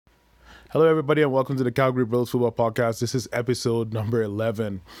Hello, everybody, and welcome to the Calgary Bills Football Podcast. This is episode number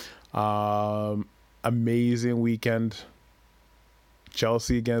 11. Amazing weekend.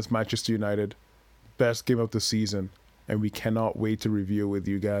 Chelsea against Manchester United. Best game of the season, and we cannot wait to review with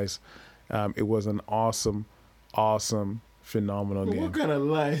you guys. It was an awesome, phenomenal game. What kind of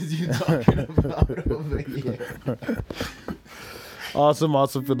lies you talking about over here?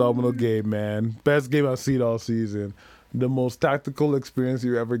 Awesome, phenomenal game, man. Best game I've seen all season. The most tactical experience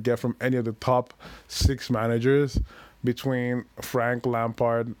you ever get from any of the top 6 managers between Frank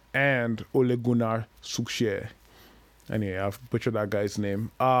Lampard and Ole Gunnar Solskjaer. Anyway, I've butchered that guy's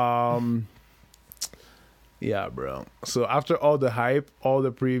name. Yeah, bro. So after all the hype, all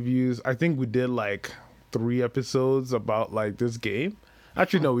the previews, I think we did like 3 episodes about like this game.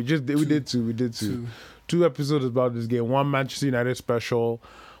 Actually, no, we did two. 2 episodes about this game. One Manchester United special.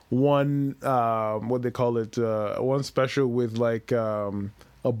 One one special with like a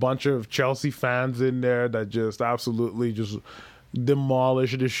bunch of Chelsea fans in there that just absolutely just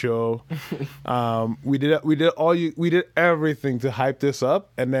demolished the show. We did everything to hype this up,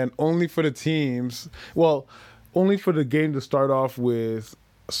 and then only for the game to start off with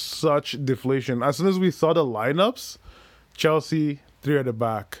such deflation. As soon as we saw the lineups, Chelsea 3 at the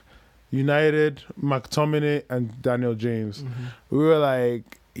back, United, McTominay and Daniel James. We were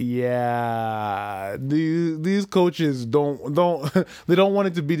like, yeah, these coaches don't they don't want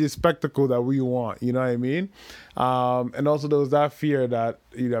it to be the spectacle that we want, you know what I mean? And also there was that fear that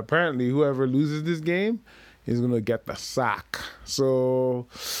apparently whoever loses this game is gonna get the sack. So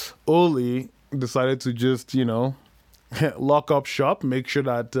Ole decided to just lock up shop, make sure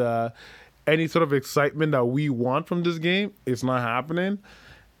that any sort of excitement that we want from this game is not happening.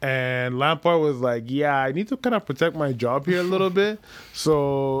 And Lampard was like, yeah, I need to kind of protect my job here a little bit.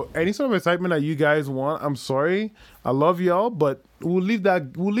 So any sort of excitement that you guys want, I'm sorry. I love y'all, but we'll leave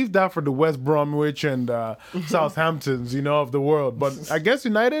that for the West Bromwich and Southamptons, of the world. But I guess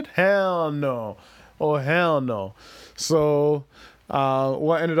United? Hell no. Oh, hell no. So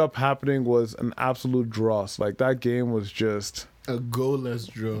what ended up happening was an absolute dross. Like, that game was just a goalless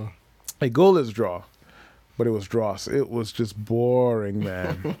draw. A goalless draw. But it was dross. It was just boring,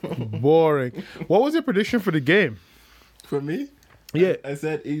 man. Boring. What was your prediction for the game? For me? Yeah. I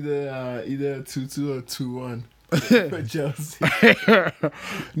said either 2-2 or 2-1 for Chelsea.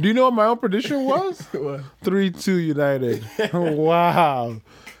 Do you know what my own prediction was? What? 3-2 United. Wow.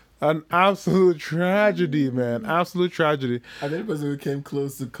 An absolute tragedy, man. Absolute tragedy. I think the person who came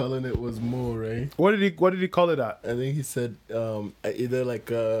close to calling it was Mo, right? What did he call it at? I think he said either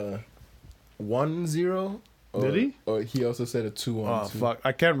like 1-0. Did he? Or he also said a 2-1. Oh, fuck.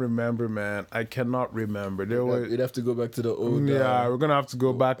 I can't remember, man. I cannot remember. We'd have to go back to the old... Yeah, we're going to have to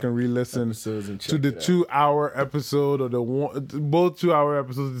go back and re-listen to the 2-hour episode or both 2-hour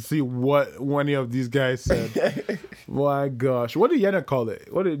episodes to see what any of these guys said. My gosh. What did Yana call it?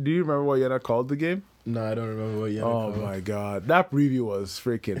 Do you remember what Yana called the game? No, I don't remember what Yana called. Oh, my God. That preview was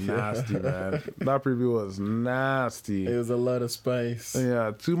freaking nasty, man. That preview was nasty. It was a lot of spice.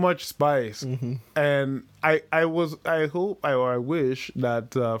 Yeah, too much spice. Mm-hmm. And I wish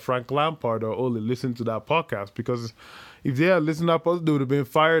that Frank Lampard or Ole listened to that podcast, because if they had listened to that podcast, they would have been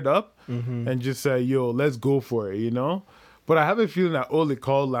fired up and just say, yo, let's go for it, But I have a feeling that Ole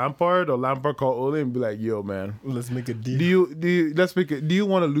called Lampard or Lampard called Ole and be like, yo, man, let's make a deal. Do you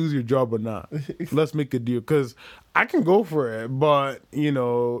want to lose your job or not? Let's make a deal, because I can go for it, but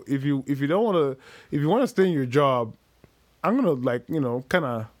if you want to stay in your job, I'm gonna kind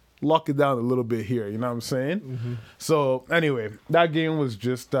of lock it down a little bit here. You know what I'm saying? Mm-hmm. So anyway, that game was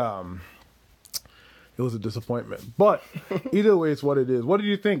just it was a disappointment. But either way, it's what it is. What did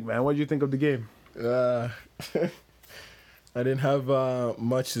you think, man? What did you think of the game? I didn't have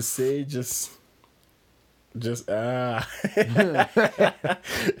much to say. Just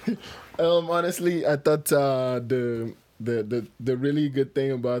honestly, I thought the really good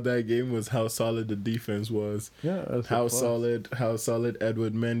thing about that game was how solid the defense was. Yeah, how solid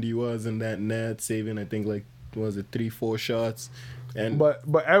Edward Mendy was in that net, saving I think 3-4 shots. But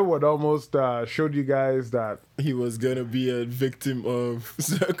Edward almost showed you guys that he was gonna be a victim of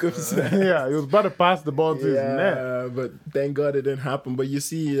circumstance. Yeah, he was about to pass the ball to his net. Yeah, but thank God it didn't happen. But you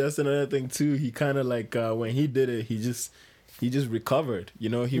see, that's another thing too. He kind of when he did it, he just he just recovered. You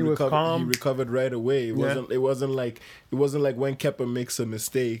know, he was recovered. calm. He recovered right away. It Yeah. wasn't like when Kepa makes a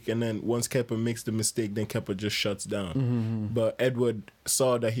mistake, and then once Kepa makes the mistake, then Kepa just shuts down. Mm-hmm. But Edward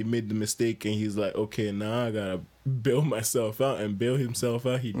saw that he made the mistake, and he's like, okay, now I gotta bail myself out, and bail himself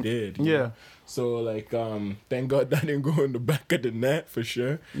out. He did. you Yeah. know? So like, thank God that didn't go in the back of the net for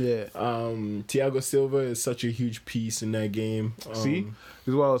sure. Yeah. Thiago Silva is such a huge piece in that game. See, this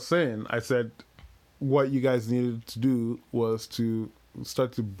is what I was saying. I said what you guys needed to do was to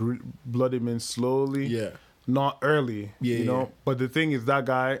start to blood him in slowly, Yeah. not early. Yeah, you know. yeah. But the thing is, that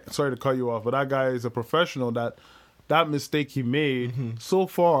guy. Sorry to cut you off, but that guy is a professional. That mistake he made so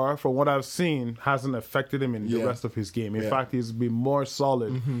far, from what I've seen, hasn't affected him in the Yeah. rest of his game. In Yeah. fact, he's been more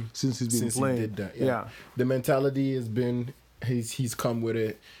solid since he's been Since playing. he did that, yeah. The mentality has been he's come with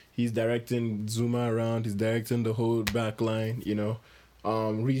it. He's directing Zuma around. He's directing the whole back line. You know,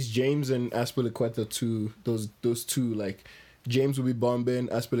 Reece James and Aspilicueta too. Those two, like, James will be bombing,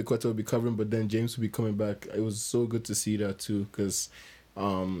 Aspilicueta will be covering, but then James will be coming back. It was so good to see that too, because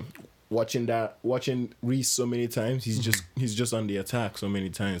watching Reece so many times, he's just on the attack so many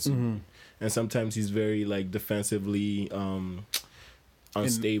times, and sometimes he's very like defensively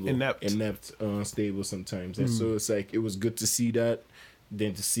unstable, inept, unstable sometimes, and so it's like it was good to see that.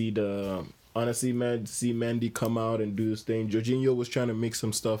 Then to see honestly, man, to see Mandy come out and do his thing. Jorginho was trying to make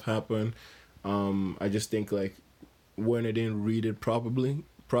some stuff happen. I just think like Werner didn't read it properly,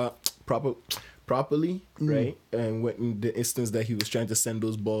 right? And when in the instance that he was trying to send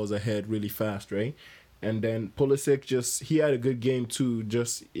those balls ahead really fast, right? And then Pulisic he had a good game too.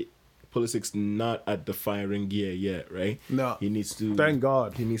 Pulisic's not at the firing gear yet, right? No. He needs to. Thank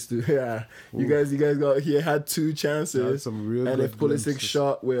God. He needs to. Yeah. You guys he had 2 chances. That's some real and good if Pulisic's glimpses.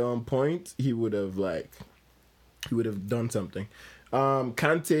 shot were on point, he would have done something.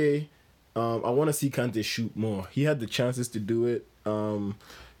 Kante, I want to see Kante shoot more. He had the chances to do it.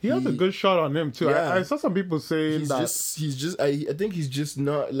 He has a good shot on him too. Yeah. I saw some people saying that. I think he's just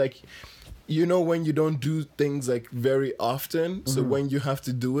not like, you know, when you don't do things like very often, so when you have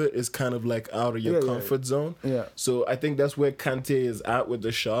to do it, it's kind of like out of your comfort zone. Yeah. So I think that's where Kante is at with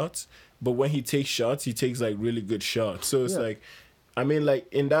the shots. But when he takes shots, he takes like really good shots. So it's like, I mean, like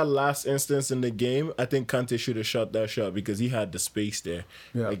in that last instance in the game, I think Kante should have shot that shot because he had the space there.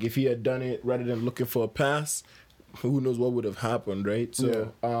 Yeah. Like if he had done it rather than looking for a pass, who knows what would have happened, right?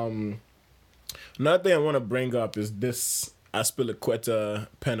 So another thing I want to bring up is this Aspilicueta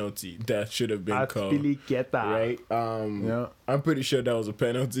penalty that should have been called. Aspilicueta. Right? I'm pretty sure that was a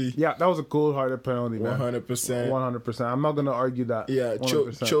penalty. Yeah, that was a cold-hearted penalty, man. 100%. 100%. I'm not gonna argue that. Yeah,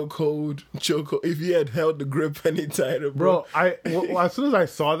 100%. chokehold. If he had held the grip any tighter, Bro, as soon as I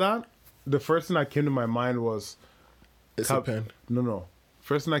saw that, the first thing that came to my mind was it's a pen. No.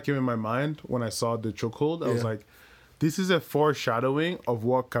 First thing that came in my mind when I saw the chokehold, I was Yeah. like, this is a foreshadowing of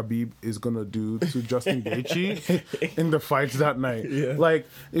what Khabib is gonna do to Justin Gaethje in the fights that night. Yeah. Like,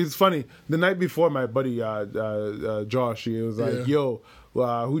 it's funny. The night before, my buddy Josh, he was like, "Yo,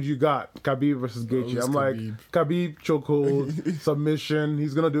 who'd you got? Khabib versus Gaethje." it's I'm like, Khabib chokehold submission.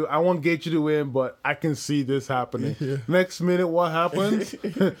 He's gonna do. I want Gaethje to win, but I can see this happening. Next minute, what happens?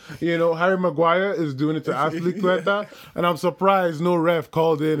 You know, Harry Maguire is doing it to Aspilicueta, and I'm surprised no ref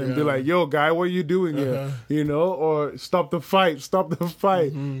called in and be like, "Yo, guy, what are you doing here?" You know, or stop the fight,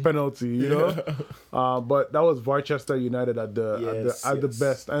 penalty. You know, but that was Varchester United at the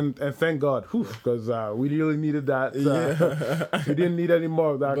best, and thank God, because we really needed that. We didn't need any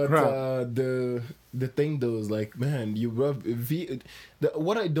more of that crap. The thing though is like, man, you rub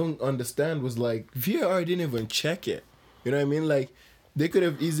what I don't understand was like VAR didn't even check it. You know what I mean? Like they could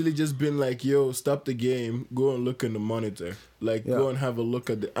have easily just been like, yo, stop the game, go and look in the monitor. Like go and have a look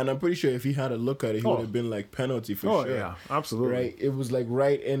at it. And I'm pretty sure if he had a look at it, he would have been like penalty for sure. Yeah, absolutely. Right? It was like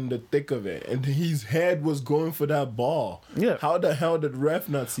right in the thick of it. And his head was going for that ball. Yeah. How the hell did ref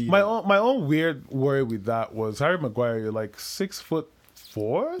not see My that? own weird worry with that was Harry Maguire, you're like 6'4",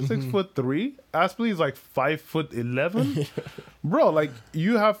 6'3". Aspley is like 5'11". Bro, like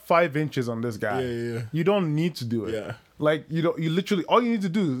you have 5 inches on this guy. Yeah. You don't need to do it. Yeah. Like you literally all you need to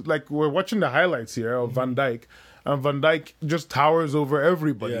do, like we're watching the highlights here of Van Dijk, and Van Dijk just towers over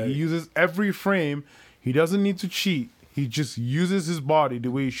everybody. Yeah. He uses every frame. He doesn't need to cheat. He just uses his body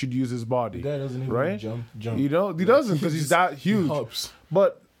the way he should use his body. The guy doesn't even right? jump. You know, he doesn't because he's that huge. Hops.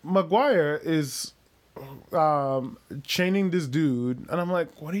 But Maguire is chaining this dude, and I'm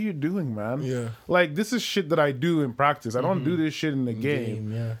like, what are you doing, man? Yeah. Like this is shit that I do in practice. I don't do this shit in the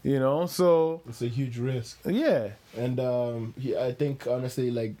game. Yeah. You know, so It's a huge risk. yeah. And I think honestly,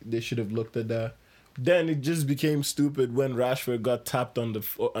 like they should have looked at that. then it just became stupid when Rashford got tapped on the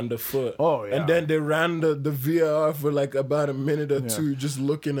foot. Oh, yeah. And then they ran the VAR for like about a minute or two just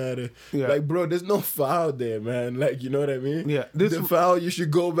looking at it. Yeah. Like, bro, there's no foul there, man. Like, you know what I mean? Yeah. The foul you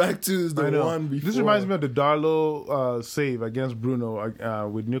should go back to is the one before. This reminds me of the Darlow save against Bruno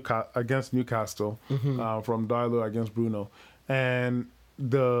with against Newcastle from Darlow against Bruno. And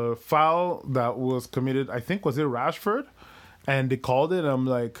the foul that was committed, I think, was it Rashford? And they called it, and I'm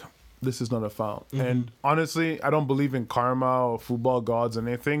like, this is not a foul. And honestly, I don't believe in karma or football gods or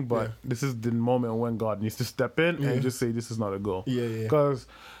anything, but this is the moment when God needs to step in and just say, this is not a goal. Because,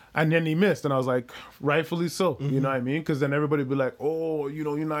 and then he missed, and I was like, rightfully so. You know what I mean? Because then everybody would be like, oh, you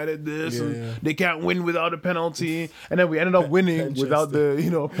know, United this, and they can't win without a penalty. And then we ended up winning without the, you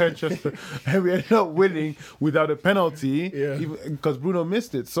know, Manchester. And we ended up winning without a penalty because Bruno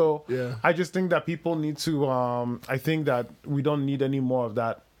missed it. So I just think that people need to, I think that we don't need any more of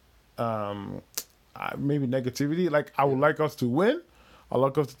that. Maybe negativity. Like, I would like us to win. I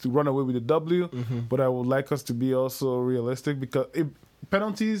like us to run away with the W, but I would like us to be also realistic because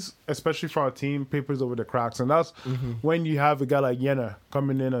penalties, especially for our team, papers over the cracks. And that's when you have a guy like Jenner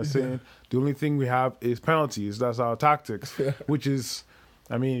coming in and saying, the only thing we have is penalties. That's our tactics, which is,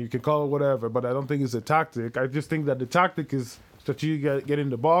 I mean, you can call it whatever, but I don't think it's a tactic. I just think that the tactic is strategic, get in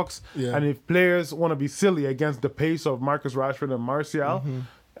the box. And if players want to be silly against the pace of Marcus Rashford and Martial,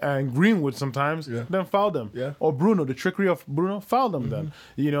 and Greenwood sometimes, then foul them. Or Bruno, the trickery of Bruno, foul them then.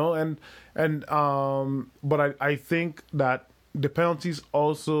 You know, but I think that the penalties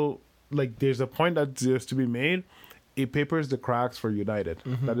also, like, there's a point that there's to be made. It papers the cracks for United.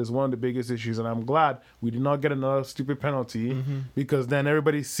 That is one of the biggest issues, and I'm glad we did not get another stupid penalty because then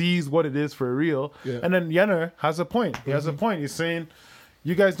everybody sees what it is for real. And then Jenner has a point. He has a point. He's saying,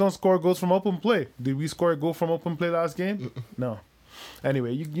 you guys don't score goals from open play. Did we score a goal from open play last game? No.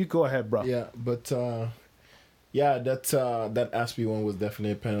 Anyway, you go ahead, bro. Yeah, but that Aspie one was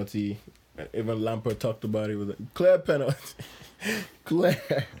definitely a penalty. Even Lampard talked about it. It was a clear penalty. Clear.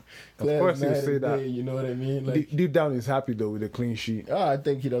 Of course he'll say that. You know what I mean? Like, deep down, he's happy though with the clean sheet. I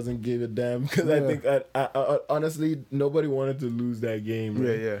think he doesn't give a damn because I think I honestly nobody wanted to lose that game.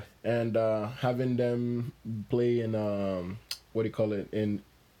 Right? And having them play in what do you call it, in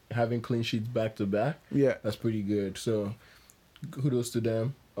having clean sheets back to back. That's pretty good. So kudos to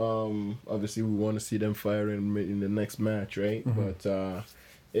them. Obviously we want to see them fire in the next match, right? But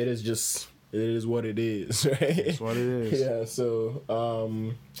it is what it is, right? It's what it is. Yeah. So,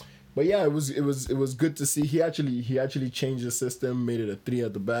 but yeah, it was good to see. He actually changed the system, made it a 3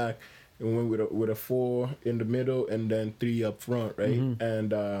 at the back, and went with a 4 in the middle, and then 3 up front, right?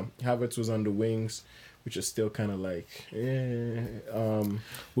 And Havertz was on the wings, which is still kind of like,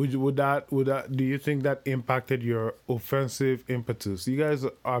 Would that? Do you think that impacted your offensive impetus? You guys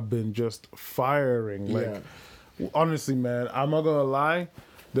have been just firing, like, honestly, man. I'm not gonna lie.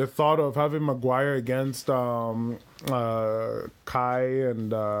 The thought of having Maguire against Kai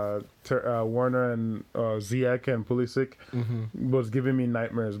and Werner and Ziyech and Pulisic was giving me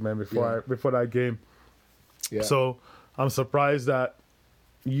nightmares, man. Before that game, so I'm surprised that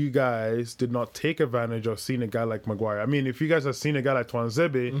you guys did not take advantage of seeing a guy like Maguire. I mean, if you guys had seen a guy like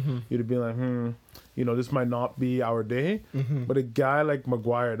Tuanzebe, you'd have been like, you know, this might not be our day. But a guy like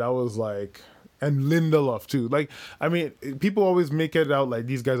Maguire, that was like. And Lindelof too. Like, I mean, people always make it out like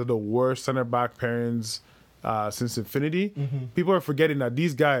these guys are the worst center back pairings since Infinity. People are forgetting that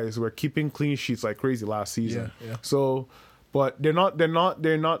these guys were keeping clean sheets like crazy last season. So, but they're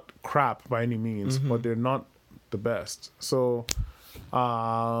not crap by any means, but they're not the best. So,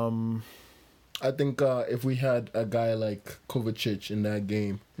 I think if we had a guy like Kovacic in that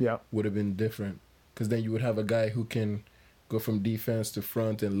game, would have been different because then you would have a guy who can go from defense to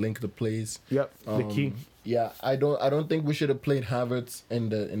front and link the plays. The key. I don't think we should have played Havertz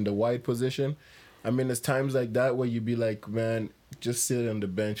in the wide position. I mean, there's times like that where you'd be like, man, just sit on the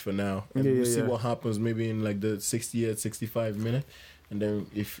bench for now and we'll see what happens maybe in like the 68, 65 minute. And then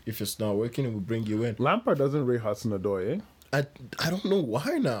if it's not working, it will bring you in. Lampard doesn't rate Hudson-Odoi, eh? I don't know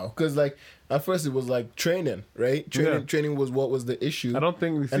why now, because like at first it was like training, right? Training was what was the issue. I don't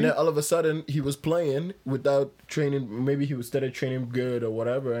think and then all of a sudden he was playing without training. Maybe he started training good or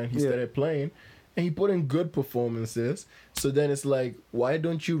whatever, and he started playing, and he put in good performances. So then it's like, why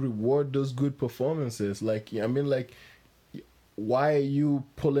don't you reward those good performances? Like, I mean, like, why are you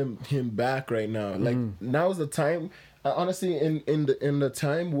pulling him back right now? Like, now's the time. Honestly, in the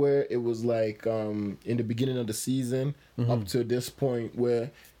time where it was like in the beginning of the season up to this point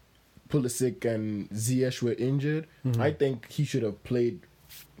where Pulisic and Ziyech were injured, I think he should have played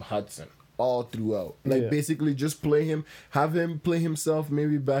Hudson all throughout. Like basically just have him play himself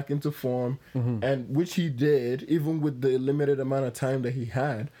maybe back into form, and which he did even with the limited amount of time that he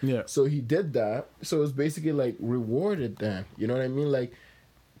had. Yeah. So he did that. So it's basically like rewarded then. You know what I mean? Like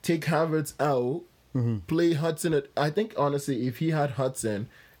take Havertz out, play Hudson. I think honestly, if he had Hudson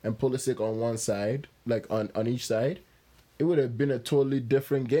and Pulisic on one side, like on each side, it would have been a totally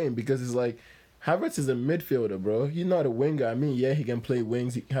different game because it's like Havertz is a midfielder, bro. He's not a winger. I mean, yeah, he can play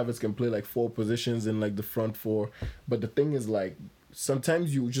wings. Havertz can play like 4 positions in like the front 4. But the thing is, like,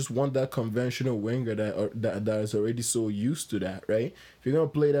 sometimes you just want that conventional winger that is already so used to that, right? If you're gonna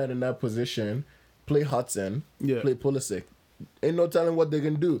play that in that position, play Hudson, play Pulisic. Ain't no telling what they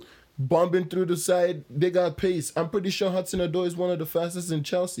can do. Bombing through the side, they got pace. I'm pretty sure Hudson-Odoi is one of the fastest in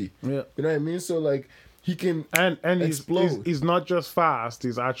Chelsea. Yeah, you know what I mean. So like. He can and explode. He's not just fast.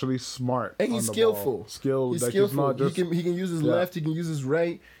 He's actually smart. And he's skillful. He's skillful. He can use his left. He can use his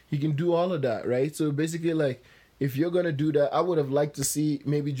right. He can do all of that, right? So basically, like, if you're gonna do that, I would have liked to see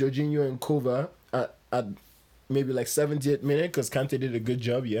maybe Jorginho and Kova at maybe like 70th minute because Kante did a good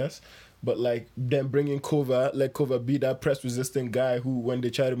job, yes. But like then bringing Kova, let Kova be that press resistant guy who, when they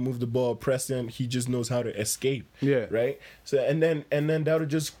try to move the ball, pressing, he just knows how to escape. Yeah. Right. So and then that'll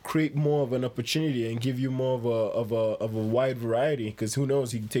just create more of an opportunity and give you more of a wide variety. Because who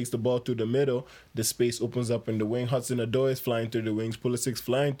knows, he takes the ball through the middle, the space opens up in the wing. Hudson-Odoi is flying through the wings. Pulisic's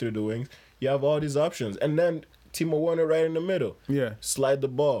flying through the wings. You have all these options, and then Timo Werner right in the middle. Yeah. Slide the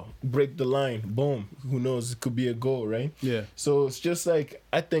ball, break the line, boom. Who knows? It could be a goal, right? Yeah. So it's just like,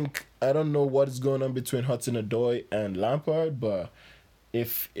 I don't know what is going on between Hudson-Odoi and Lampard, but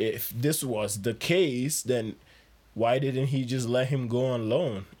if this was the case, then why didn't he just let him go on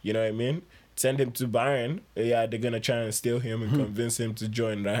loan? You know what I mean? Send him to Bayern. Yeah, they're gonna try and steal him and convince him to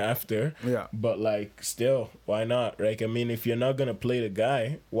join right after. Yeah. But like, still, why not? Right? I mean, if you're not gonna play the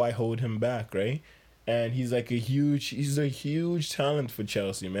guy, why hold him back, right? And he's a huge talent for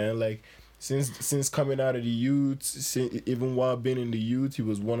Chelsea, man. Like since coming out of the youth, even while being in the youth, he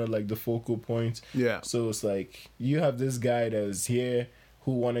was one of like the focal points. Yeah. So it's like you have this guy that's here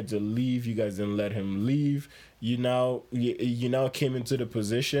who wanted to leave. You guys didn't let him leave. You now came into the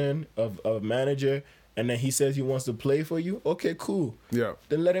position of manager. And then he says he wants to play for you. Okay, cool. Yeah.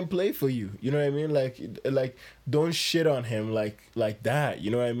 Then let him play for you. You know what I mean? Like don't shit on him like that.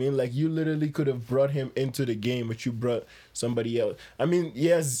 You know what I mean? Like you literally could have brought him into the game, but you brought somebody else. I mean,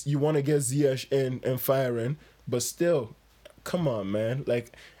 yes, you want to get Ziyech and firing, but still, come on, man.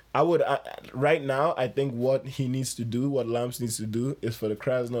 Like right now, I think what he needs to do, what Lamps needs to do, is for the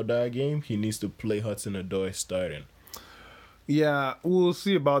Krasnodar game, he needs to play Hudson-Odoi starting. Yeah, we'll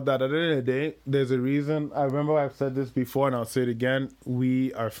see about that. At the end of the day, there's a reason. I remember I've said this before, and I'll say it again.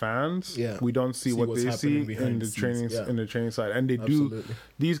 We are fans. Yeah. We don't see what they see in the training side, and they do.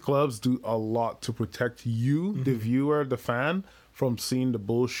 These clubs do a lot to protect you, the viewer, the fan, from seeing the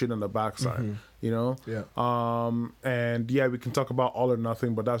bullshit on the backside. You know. Yeah. And yeah, we can talk about All or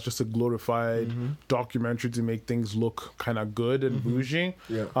Nothing, but that's just a glorified documentary to make things look kind of good and bougie.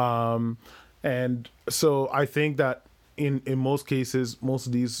 Yeah. And so I think that. In most cases, most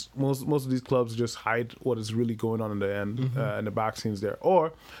of these clubs just hide what is really going on in the end, in the back scenes there,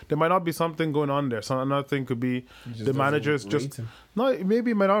 or there might not be something going on there. So another thing could be the manager is just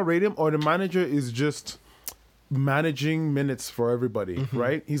maybe it might not rate him, or the manager is just managing minutes for everybody,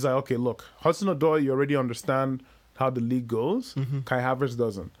 right? He's like, okay, look, Hudson-Odoi, you already understand how the league goes. Kai Havertz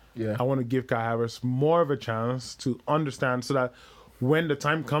doesn't. Yeah, I want to give Kai Havertz more of a chance to understand, so that when the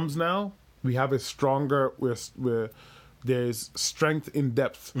time comes now, we have a stronger there's strength in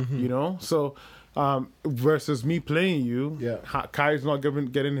depth, you know? So, versus me playing you, Kai's not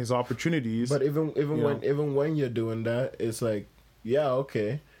getting his opportunities. But even when you're doing that, it's like, yeah,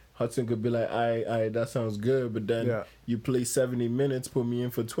 okay. Hudson could be like, I that sounds good, but then you play 70 minutes, put me in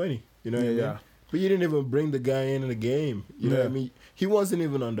for 20. You know what I mean? Yeah. But you didn't even bring the guy in the game. You know what I mean? He wasn't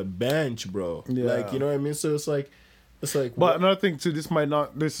even on the bench, bro. Yeah. Like, you know what I mean? So it's like, but what? Another thing too, this might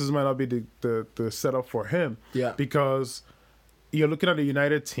not be the setup for him. Yeah. Because you're looking at a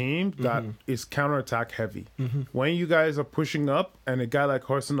United team that is counterattack heavy. When you guys are pushing up, and a guy like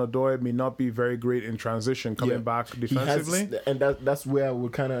Hudson-Odoi may not be very great in transition coming back defensively. And that's where I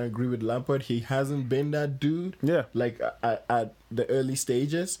would kind of agree with Lampard. He hasn't been that dude. Yeah. Like at the early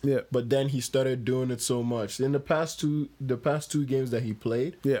stages. Yeah. But then he started doing it so much. In the past two games that he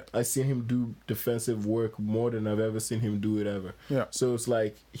played, I seen him do defensive work more than I've ever seen him do it ever. Yeah. So it's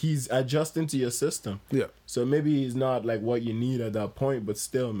like he's adjusting to your system. Yeah. So maybe he's not like what you need at that point, but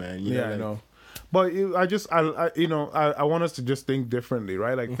still, man. You know, I know. But I want us to just think differently,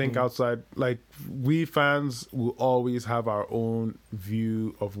 right? Like think outside. Like we fans will always have our own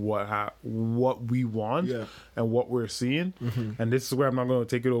view of what we want and what we're seeing. And this is where I'm not going to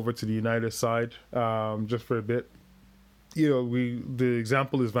take it over to the United side just for a bit. The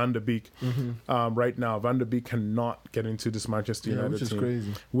example is Van der Beek. Right now, Van der Beek cannot get into this Manchester United which is team,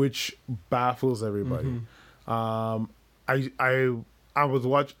 crazy, which baffles everybody. I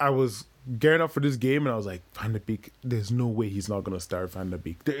was gearing up for this game, and I was like, Van der Beek, there's no way he's not going to start Van der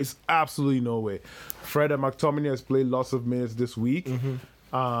Beek. There is absolutely no way. Fred and McTominay has played lots of minutes this week.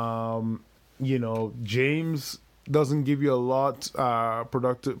 James doesn't give you a lot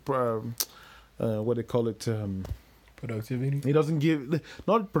productive. What they call it? Productivity. He doesn't give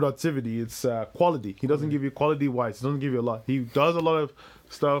not productivity. It's quality. He doesn't give you quality wise. He doesn't give you a lot. He does a lot of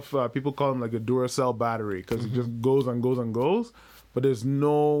stuff. People call him like a Duracell battery because it just goes and goes and goes. But there's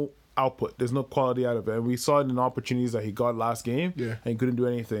no output. There's no quality out of it. And we saw it in opportunities that he got last game. And he couldn't do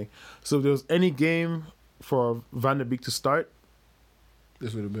anything. So if there was any game for Van der Beek to start,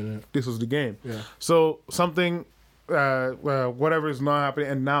 this would have been it. This was the game. Yeah. So something. Whatever is not happening,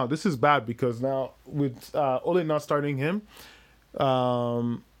 and now this is bad because now with Ole not starting him,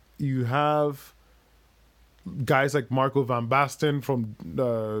 you have guys like Marco van Basten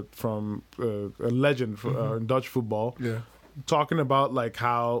from a legend in Dutch football, talking about like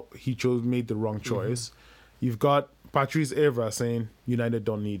how he made the wrong choice. You've got Patrice Evra saying United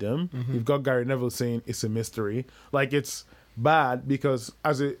don't need him. You've got Gary Neville saying it's a mystery. Like it's bad because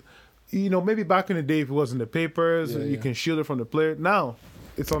maybe back in the day, if it was in the papers, you can shield it from the player. Now,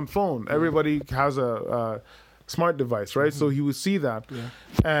 it's on phone. Everybody has a smart device, right? So he would see that.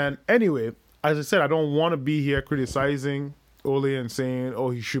 And anyway, as I said, I don't want to be here criticizing Ole and saying,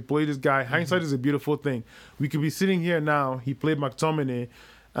 oh, he should play this guy. Hindsight is a beautiful thing. We could be sitting here now. He played McTominay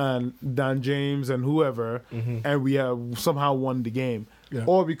and Dan James and whoever, and we have somehow won the game.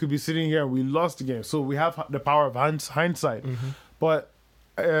 Or we could be sitting here and we lost the game. So we have the power of hindsight. But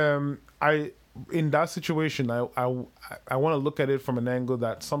in that situation, I want to look at it from an angle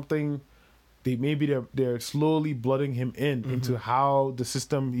that something they're slowly blooding him into how the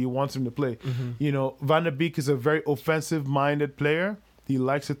system he wants him to play. Van der Beek is a very offensive minded player. He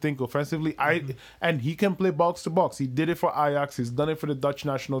likes to think offensively. And he can play box to box. He did it for Ajax. He's done it for the Dutch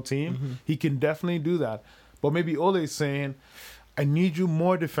national team. He can definitely do that. But maybe Ole is saying, I need you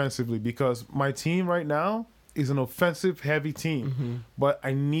more defensively because my team right now is an offensive heavy team, but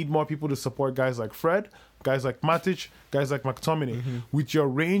I need more people to support guys like Fred, guys like Matic, guys like McTominay. With your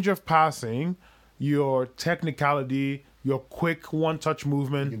range of passing, your technicality, your quick one-touch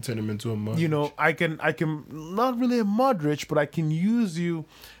movement, you can turn him into a Modric. I can not really a Modric, but I can use you.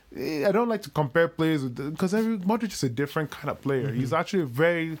 I don't like to compare players because Modric is a different kind of player. He's actually a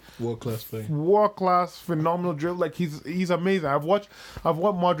very world-class player, phenomenal drill. Like he's amazing. I've watched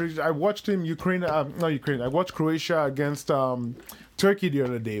Modric. I watched him I watched Croatia against Turkey the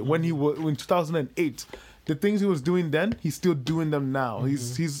other day when he was in 2008. The things he was doing then, he's still doing them now.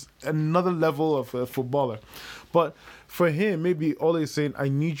 He's another level of a footballer. But for him, maybe Ole is saying, I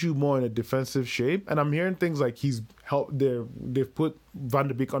need you more in a defensive shape. And I'm hearing things like he's helped they've put Van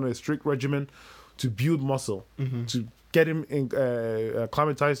der Beek under a strict regimen to build muscle, to get him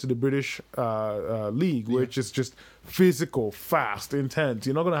acclimatized to the British league, which is just physical, fast, intense.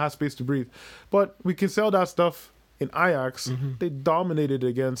 You're not going to have space to breathe. But we can sell that stuff. In Ajax, they dominated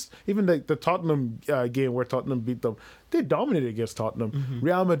against, even the Tottenham game where Tottenham beat them, they dominated against Tottenham.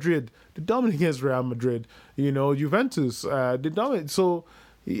 Real Madrid, they dominated against Real Madrid. Juventus, they dominated. So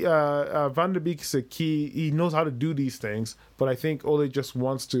Van der Beek is a key. He knows how to do these things, but I think Ole just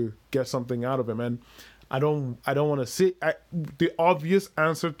wants to get something out of him. And I don't want to say the obvious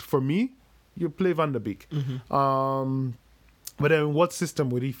answer for me, you play Van der Beek. But then what system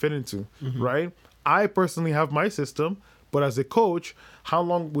would he fit into, right? I personally have my system, but as a coach, how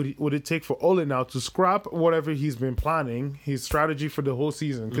long would it take for Ole now to scrap whatever he's been planning, his strategy for the whole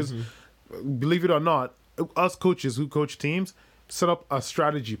season? Because believe it or not, us coaches who coach teams set up a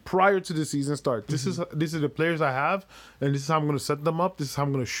strategy prior to the season start. This is the players I have, and this is how I'm going to set them up. This is how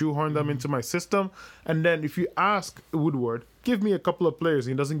I'm going to shoehorn them into my system. And then if you ask Woodward, give me a couple of players,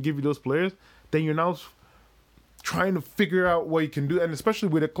 and he doesn't give you those players, then you're now trying to figure out what you can do. And especially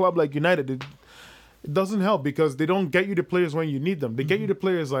with a club like United, it doesn't help because they don't get you the players when you need them. They get you the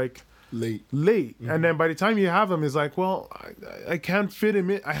players like late. And then by the time you have them, it's like, well, I can't fit him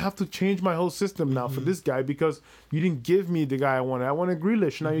in. I have to change my whole system now for this guy because you didn't give me the guy I wanted. I wanted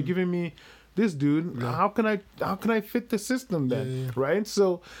Grealish. Now you're giving me this dude, how can I fit the system then, right?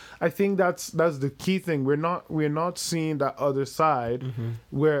 So I think that's the key thing. We're not seeing that other side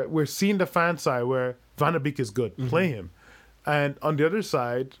where we're seeing the fan side where Van der Beek is good, play him, and on the other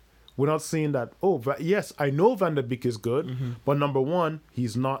side, we're not seeing that. Oh, yes, I know Van der Beek is good, but number one,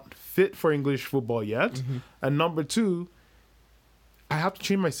 he's not fit for English football yet, and number two, I have to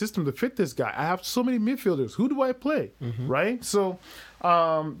change my system to fit this guy. I have so many midfielders. Who do I play? Right? So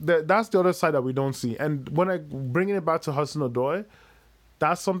that's the other side that we don't see. And when I bringing it back to Hudson-Odoi,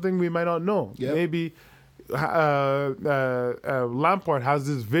 that's something we might not know. Yep. Maybe Lampard has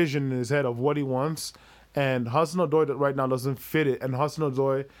this vision in his head of what he wants, and Hudson-Odoi right now doesn't fit it. And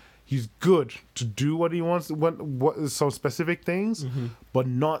Hudson-Odoi, he's good to do what he wants, what some specific things, but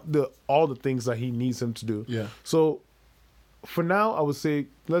not all the things that he needs him to do. Yeah. So for now, I would say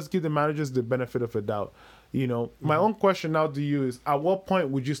let's give the managers the benefit of a doubt. You know, my own question now to you is: at what point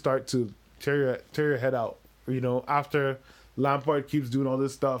would you start to tear your head out? You know, after Lampard keeps doing all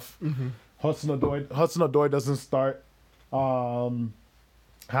this stuff, Hudson-Odoi doesn't start. Havertz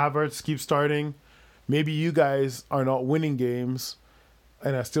keeps starting. Maybe you guys are not winning games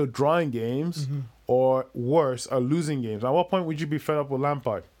and are still drawing games, or worse, are losing games. At what point would you be fed up with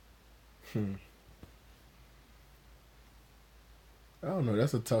Lampard? I don't know.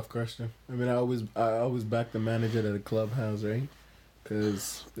 That's a tough question. I mean, I always back the manager that the club has, right?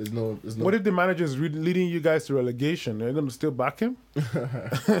 Because there's no. What if the manager is leading you guys to relegation? Are you going to still back him?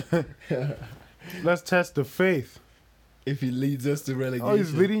 Let's test the faith. If he leads us to relegation. Oh,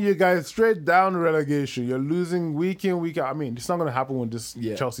 he's leading you guys straight down to relegation. You're losing week in, week out. I mean, it's not going to happen with this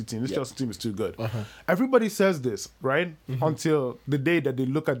Chelsea team. This Chelsea team is too good. Everybody says this, right? Until the day that they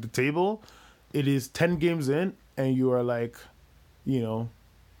look at the table, it is 10 games in, and you are like,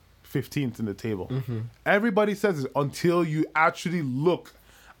 15th in the table. Everybody says it until you actually look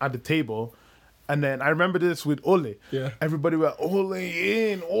at the table. And then I remember this with Ole. Yeah. Everybody went, Ole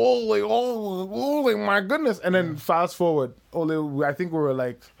in, Ole, my goodness. And then fast forward, Ole, I think we were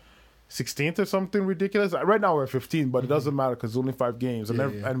like 16th or something ridiculous. Right now we're 15, but it doesn't matter because it's only 5 games.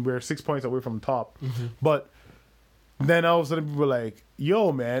 And we're 6 points away from the top. But then all of a sudden people were like,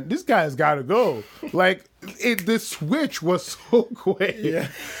 yo, man, this guy's got to go. Like, the switch was so quick. Yeah.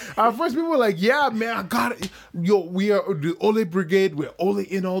 At first, people were like, yeah, man, I got it. Yo, we are the Ole Brigade. We're Ole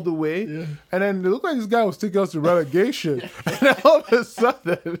in all the way. Yeah. And then it looked like this guy was taking us to relegation. And all of a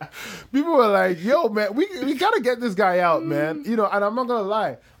sudden, people were like, yo, man, we got to get this guy out, man. And I'm not going to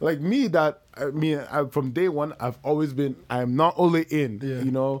lie. Like from day one, I've always been, I'm not Ole in.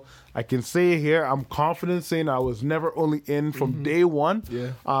 Yeah. I can say here, I'm confident saying I was never Ole in from day one.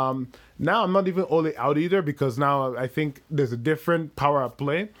 Yeah. Now I'm not even Ole out either because now I think there's a different power at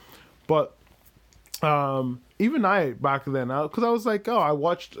play. But even I back then, because I was like, I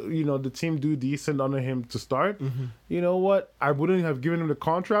watched the team do decent under him to start. You know what? I wouldn't have given him the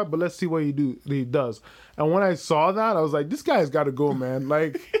contract, but let's see what he does. And when I saw that, I was like, this guy's got to go, man.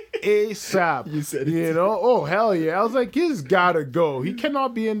 Like ASAP. You said it. Oh hell yeah! I was like, he's got to go. He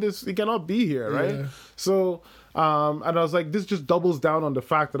cannot be in this. He cannot be here, right? Yeah. So. And I was like, this just doubles down on the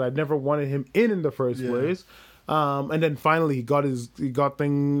fact that I never wanted him in the first place. And then finally he got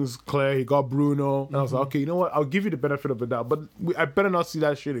things clear. He got Bruno. And I was like, okay, you know what? I'll give you the benefit of the doubt, but I better not see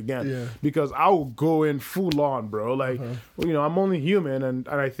that shit again because I will go in full on, bro. Like, I'm only human. And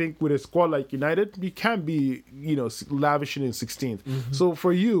I think with a squad like United, you can't be, lavishing in 16th. So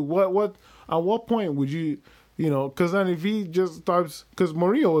for you, at what point would you, because then if he just starts, because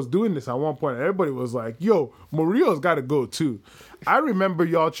Mourinho was doing this at one point, and everybody was like, yo, Mourinho's got to go too. I remember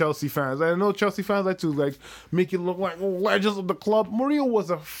y'all Chelsea fans. I know Chelsea fans like to make it look like legends of the club. Mourinho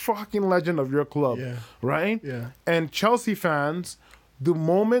was a fucking legend of your club, right? Yeah. And Chelsea fans, the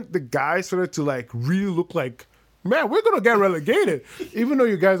moment the guys started to really look like, man, we're going to get relegated. Even though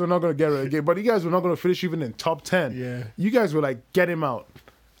you guys are not going to get relegated, but you guys were not going to finish even in top 10. Yeah. You guys were like, get him out.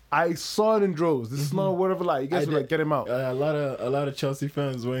 I saw it in droves. This is not a word of a lie. You guys were like, get him out. A lot of Chelsea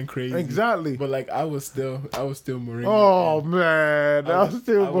fans went crazy. Exactly. But I was still Mourinho. Oh man, I was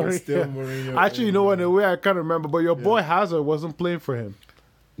still Mourinho. Actually, you know what? In a way, I can't remember. But your boy Hazard wasn't playing for him.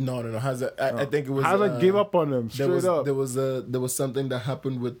 No. Hazard. I think it was Hazard gave up on him straight up. There was something that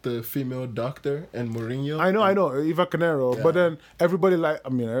happened with the female doctor and Mourinho. I know, Eva Canero. Yeah. But then everybody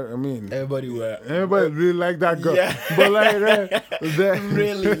everybody really liked that girl. Yeah. But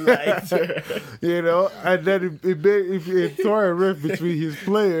really liked her. And then it tore a rift between his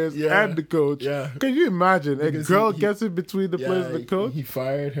players and the coach. Yeah. Can you imagine because a girl gets in between the players and the coach? He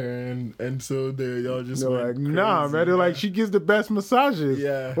fired her, and so they all just went like, crazy. nah, man. They're like, she gives the best massages.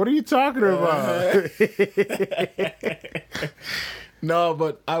 Yeah. What are you talking about? No,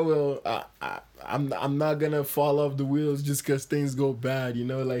 but I will. I'm not gonna fall off the wheels just because things go bad. You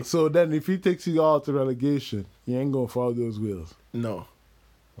know, like. So then, if he takes you all to relegation, you ain't gonna follow those wheels. No.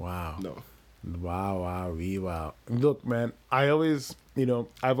 Wow. No. Wow. Look, man, I've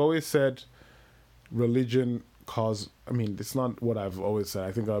always said religion it's not what I've always said.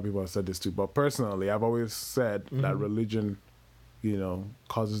 I think other people have said this too, but personally, I've always said that religion,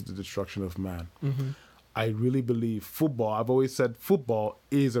 causes the destruction of man. Mm-hmm. I really believe football. I've always said football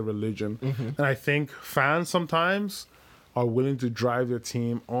is a religion. Mm-hmm. And I think fans sometimes are willing to drive their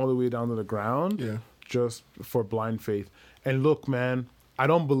team all the way down to the ground just for blind faith. And look, man, I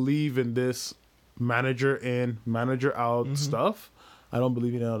don't believe in this manager in, manager out stuff. I don't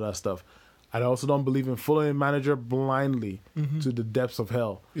believe in all that stuff. I also don't believe in following a manager blindly to the depths of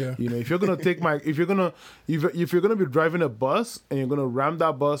hell. Yeah. If you're gonna if you're gonna be driving a bus and you're gonna ram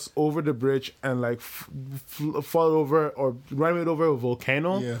that bus over the bridge and like fall over or ram it over a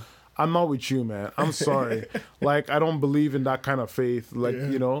volcano, I'm not with you, man. I'm sorry. Like, I don't believe in that kind of faith. Like,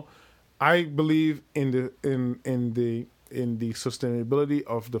 I believe in the sustainability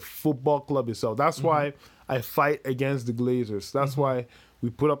of the football club itself. That's why I fight against the Glazers. That's why we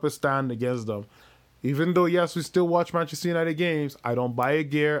put up a stand against them. Even though, yes, we still watch Manchester United games, I don't buy a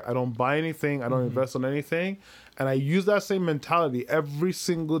gear, I don't buy anything, I don't invest on anything. And I use that same mentality every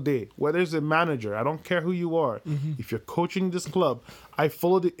single day. Whether it's a manager, I don't care who you are. If you're coaching this club, I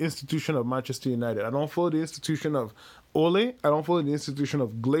follow the institution of Manchester United. I don't follow the institution of Ole. I don't follow the institution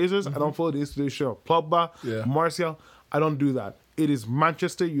of Glazers. I don't follow the institution of Pogba, Martial. I don't do that. It is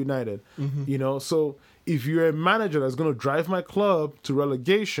Manchester United, So if you're a manager that's going to drive my club to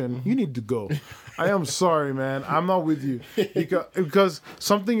relegation, you need to go. I am sorry, man. I'm not with you because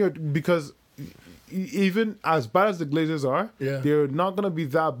even as bad as the Glazers are, they're not going to be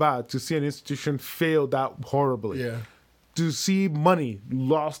that bad to see an institution fail that horribly. Yeah. To see money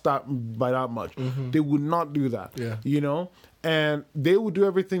lost by that much. They would not do that. Yeah. And they would do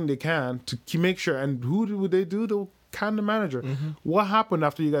everything they can to make sure. And who would they do? They'll can the manager. What happened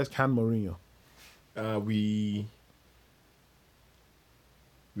after you guys canned Mourinho? We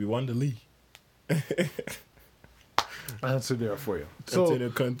won the league. Answer there for you. So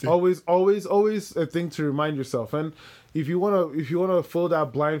always a thing to remind yourself. And if you wanna follow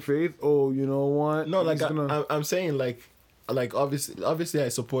that blind faith, you know what? No, like I'm saying, like obviously I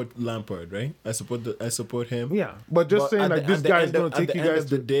support Lampard, right? I support him. Yeah, but saying like this guy is going to take you guys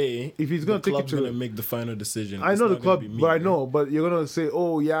to the day. If he's going to take you to going to make the final decision. I know the club, but I know, but you're going to say,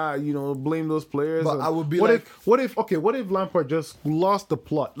 oh yeah, blame those players. But I would be what if Lampard just lost the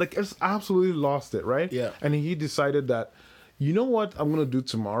plot? Like, it's absolutely lost it, right? Yeah. And he decided that, you know what I'm going to do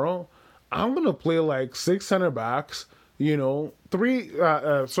tomorrow? I'm going to play like 6 center backs. 6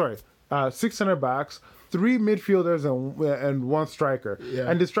 center backs. 3 midfielders and 1 striker. Yeah.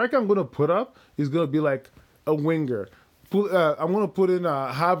 And the striker I'm going to put up is going to be like a winger. I'm going to put in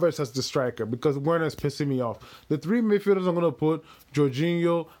Havertz as the striker because Werner's pissing me off. The 3 midfielders I'm going to put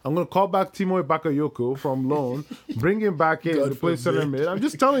Jorginho. I'm going to call back Timo Bakayoko from loan, bring him back in to play center mid. I'm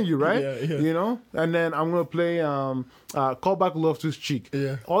just telling you, right? Yeah. And then I'm going to play call back Loftus-Cheek.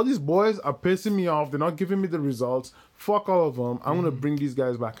 Yeah. All these boys are pissing me off. They're not giving me the results. Fuck all of them. I'm going to bring these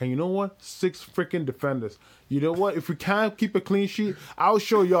guys back. And you know what? 6 freaking defenders. You know what? If we can't keep a clean sheet, I'll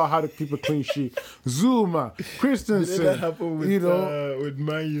show y'all how to keep a clean sheet. Zuma, Christensen. Did that happen with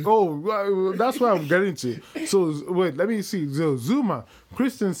Manu? Oh, that's what I'm getting to. So, wait, let me see. So, Zuma,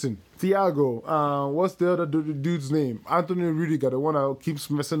 Christensen, Thiago, what's the other dude's name? Anthony Rudiger, the one that keeps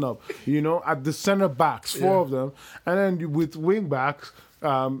messing up. At the center backs, 4 of them. And then with wing backs,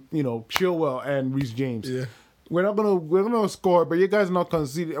 Chilwell and Reece James. Yeah. We're gonna score, but you guys are not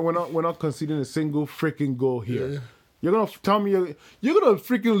conceding. We're not conceding a single freaking goal here. Yeah. You're gonna tell me you're gonna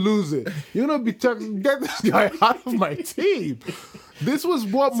freaking lose it. You're gonna be get this guy out of my team. This was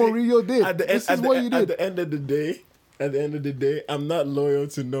what Mourinho did. At the end of the day, I'm not loyal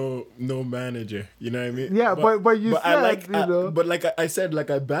to no manager. You know what I mean? Yeah, but you said, but like I said,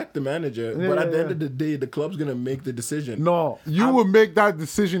 like I back the manager. Yeah, but at the end of the day, the club's gonna make the decision. No, will make that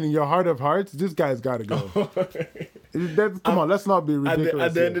decision in your heart of hearts. This guy's got to go. Come on, let's not be ridiculous.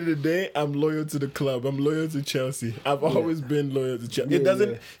 At the end of the day, I'm loyal to the club. I'm loyal to Chelsea. I've always been loyal to Chelsea.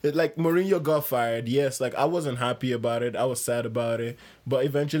 Like Mourinho got fired. Yes, like I wasn't happy about it. I was sad about it. But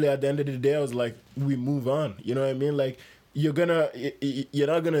eventually, at the end of the day, I was like, we move on. You know what I mean? Like, you're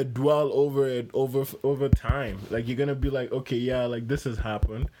not gonna dwell over it over time. Like, you're gonna be like, okay, yeah, like this has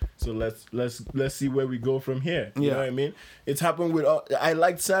happened, so let's see where we go from here. You know what I mean? It's happened with I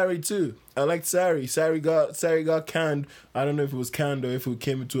liked Sarri too. I liked Sarri. Sarri got canned. I don't know if it was canned or if it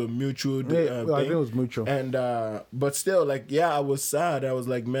came into a mutual thing. I think it was mutual. And but still, like, yeah, I was sad. I was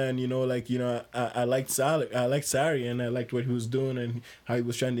like, man, I liked Sarri, and I liked what he was doing and how he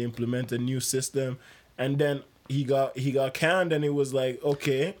was trying to implement a new system. And then he got canned, and it was like,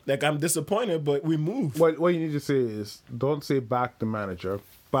 okay, like, I'm disappointed, but we moved. What you need to say is, don't say back the manager,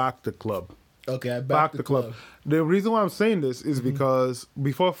 back the club. Okay, I back the club. The reason why I'm saying this is because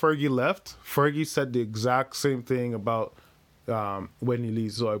before Fergie left, Fergie said the exact same thing about when he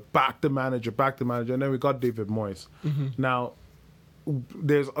leaves. So, like, back the manager, and then we got David Moyes. Now,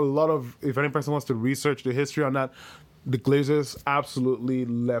 there's a lot of, if any person wants to research the history on that, the Glazers absolutely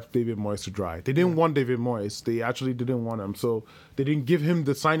left David Moyes to dry. They didn't want David Moyes. They actually didn't want him. So they didn't give him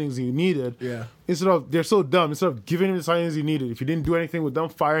the signings he needed. Yeah. They're so dumb. Instead of giving him the signings he needed, if you didn't do anything with them,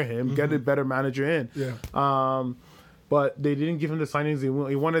 fire him, get a better manager in. Yeah. But they didn't give him the signings he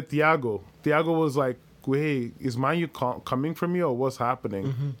wanted. Thiago. Thiago was like, hey, is Manu coming from you or what's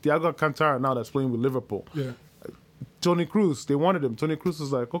happening? Thiago Alcantara now that's playing with Liverpool. Yeah. Toni Kroos, they wanted him. Toni Kroos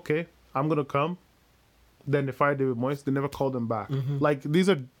was like, okay, I'm going to come. Then they fired David Moyes. They never called him back. Like,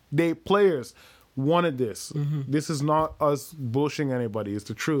 they players wanted this. This is not us bullshitting anybody. It's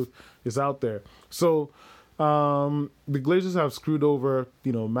the truth. It's out there. So the Glazers have screwed over,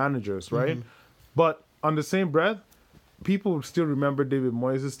 managers, right? But on the same breath, people would still remember David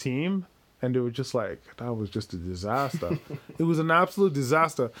Moyes' team, and they were just like, that was just a disaster. It was an absolute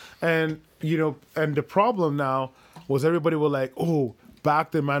disaster. And, and the problem now was everybody were like, oh, back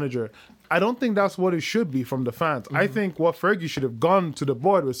the manager. I don't think that's what it should be from the fans. I think what Fergie should have gone to the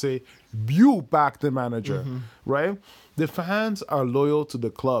board would say, you back the manager, right? The fans are loyal to the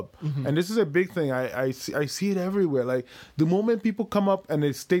club. And this is a big thing. I see it everywhere. Like, the moment people come up and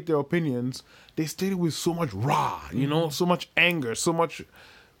they state their opinions, they state it with so much so much anger, so much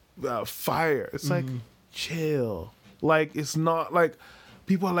fire. It's like, chill. Like, it's not like...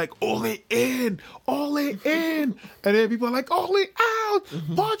 People are like, Ole in. And then people are like, Ole out,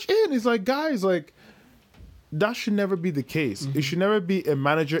 punch in. It's like, guys, like, that should never be the case. It should never be a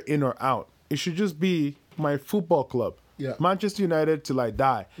manager in or out. It should just be my football club. Yeah. Manchester United till I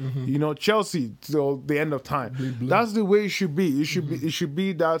die. Chelsea till the end of time. That's the way it should be. It should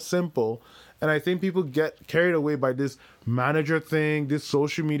be that simple. And I think people get carried away by this manager thing, this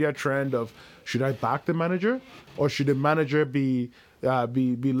social media trend of, should I back the manager or should the manager be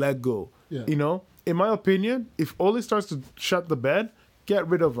let go? Yeah. In my opinion, if Ole starts to shut the bed, get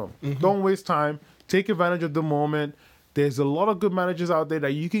rid of him. Don't waste time. Take advantage of the moment. There's a lot of good managers out there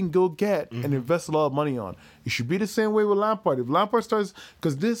that you can go get and invest a lot of money on. It should be the same way with Lampard. If Lampard starts,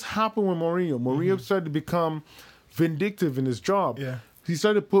 because this happened with Mourinho. Mourinho started to become vindictive in his job. Yeah. He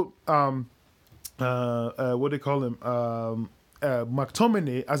started to put what do they call him?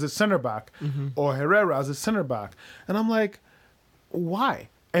 McTominay as a center back or Herrera as a center back, and I'm like, why?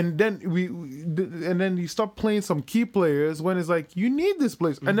 And then then he stopped playing some key players when it's like, you need this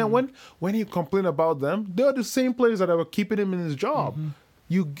place. And then when he complained about them, they're the same players that were keeping him in his job.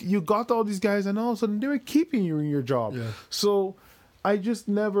 You got all these guys, and all of a sudden they were keeping you in your job. Yeah. So I just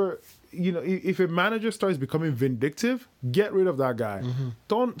never, if a manager starts becoming vindictive, get rid of that guy.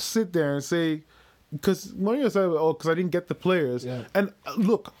 Don't sit there and say, because Mourinho said, because I didn't get the players. Yeah. And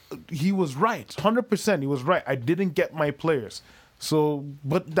look, he was right. 100% he was right. I didn't get my players. So,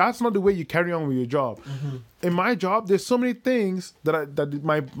 but that's not the way you carry on with your job. In my job, there's so many things that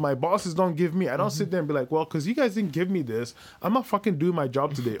my bosses don't give me. I don't sit there and be like, well, because you guys didn't give me this, I'm not fucking doing my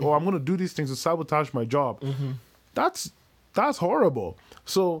job today. Or I'm going to do these things to sabotage my job. That's horrible.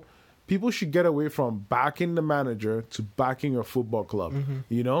 So people should get away from backing the manager to backing your football club,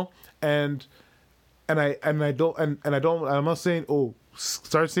 And I'm not saying,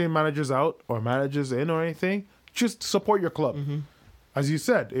 start saying managers out or managers in or anything. Just support your club. As you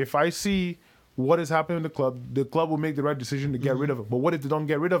said, if I see what is happening in the club will make the right decision to get rid of him. But what if they don't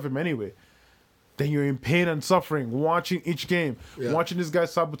get rid of him anyway? Then you're in pain and suffering watching each game, watching this guy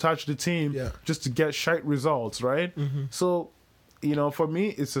sabotage the team just to get shite results, right? So, for me,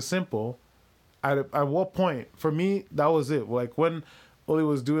 it's a simple. At what point? For me, that was it. Like, when Ole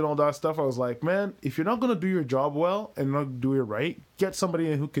was doing all that stuff, I was like, man, if you're not going to do your job well and not do it right, get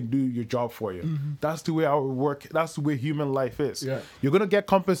somebody in who can do your job for you. That's the way our work, that's the way human life is. Yeah. You're going to get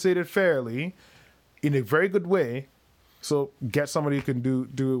compensated fairly in a very good way, so get somebody who can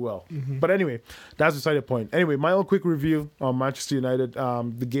do it well. But anyway, that's beside the point. Anyway, my own quick review on Manchester United.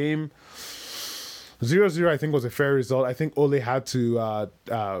 The game, 0-0, I think, was a fair result. I think Ole had to,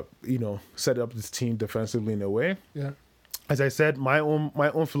 set up this team defensively in a way. Yeah. As I said, my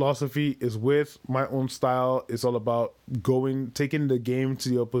own philosophy is with my own style. It's all about taking the game to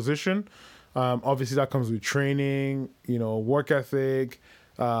the opposition. Obviously, that comes with training, work ethic,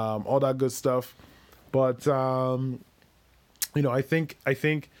 all that good stuff. But I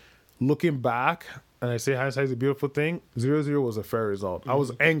think looking back, and I say hindsight is a beautiful thing. 0-0 was a fair result. I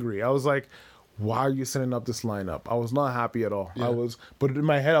was angry. I was like, why are you setting up this lineup? I was not happy at all. Yeah. But in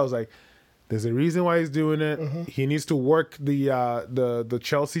my head, I was like, there's a reason why he's doing it. Mm-hmm. He needs to work the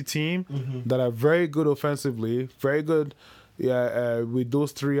Chelsea team that are very good offensively, very good with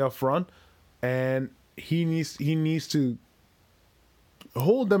those three up front, and he needs to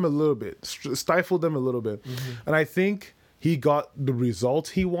hold them a little bit, stifle them a little bit, and I think he got the result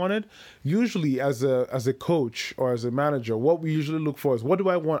he wanted. Usually, as a coach or as a manager, what we usually look for is, what do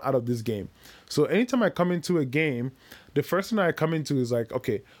I want out of this game? So anytime I come into a game, the first thing I come into is like,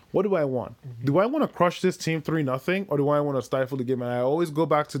 okay, what do I want? Mm-hmm. Do I want to crush this team 3-0, or do I want to stifle the game? And I always go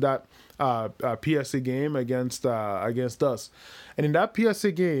back to that PSA game against us. And in that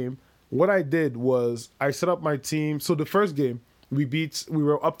PSA game, what I did was I set up my team. So the first game, we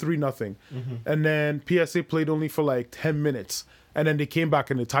were up 3-0. And then PSA played only for like 10 minutes. And then they came back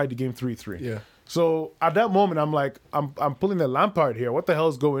and they tied the game 3-3. Yeah. So at that moment, I'm like, I'm pulling the Lampard here. What the hell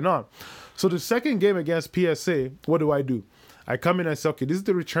is going on? So the second game against PSA, what do? I come in and say, okay, this is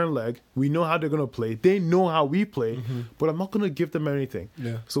the return leg. We know how they're going to play. They know how we play, but I'm not going to give them anything.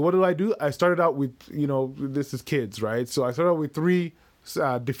 Yeah. So what do? I started out with, this is kids, right? So I started out with 3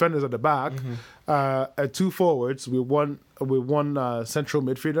 defenders at the back, 2 forwards with one central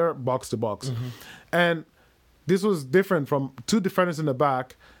midfielder, box to box. And this was different from 2 defenders in the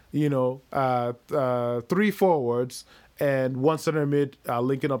back, 3 forwards, and 1 center mid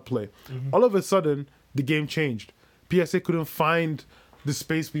linking up play. All of a sudden, the game changed. PSA couldn't find the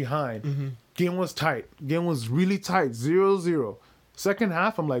space behind. Game was tight. Game was really tight, 0-0. Second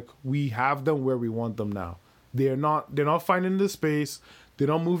half, I'm like, we have them where we want them now. They're not finding the space. They're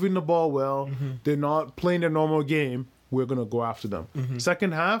not moving the ball well. They're not playing their normal game. We're going to go after them.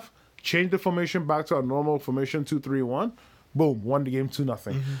 Second half, change the formation back to our normal formation, 2-3-1. Boom, won the game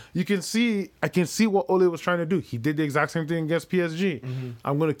 2-0. I can see what Ole was trying to do. He did the exact same thing against PSG.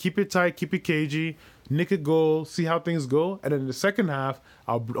 I'm going to keep it tight, keep it cagey, nick a goal, see how things go. And then in the second half,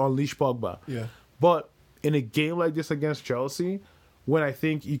 I'll unleash Pogba. Yeah. But in a game like this against Chelsea, when I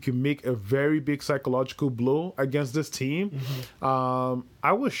think you can make a very big psychological blow against this team,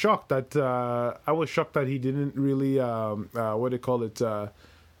 I was shocked that he didn't really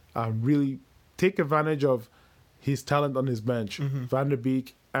really take advantage of his talent on his bench, Van der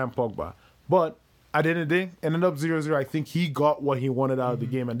Beek and Pogba. But at the end of the day, it ended up 0-0. I think he got what he wanted out of the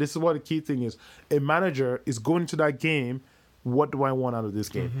game. And this is what the key thing is. A manager is going into that game, what do I want out of this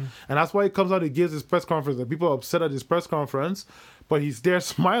game? And that's why he comes out and gives his press conference. And people are upset at his press conference, but he's there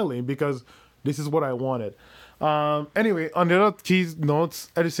smiling because this is what I wanted. Anyway, on the other key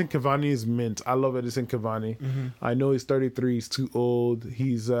notes, Edinson Cavani is mint. I love Edinson Cavani. I know he's 33. He's too old.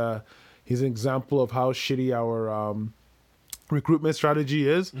 He's an example of how shitty our recruitment strategy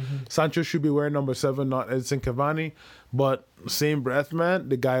is. Sancho should be wearing number 7, not Edinson Cavani. But same breath, man,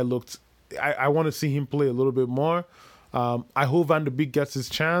 the guy looked... I want to see him play a little bit more. I hope Van der Beek gets his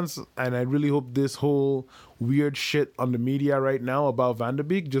chance, and I really hope this whole weird shit on the media right now about Van der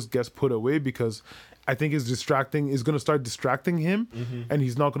Beek just gets put away, because I think it's going to start distracting him, and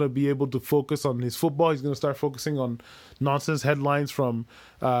he's not going to be able to focus on his football. He's going to start focusing on nonsense headlines from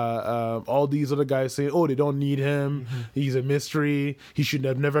all these other guys saying, oh, they don't need him. He's a mystery. He should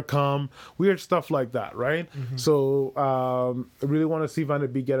have never come. Weird stuff like that, right? So I really want to see Van der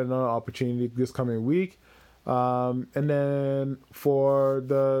Beek get another opportunity this coming week. And then for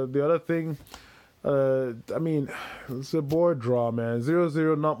the other thing, it's a board draw, man.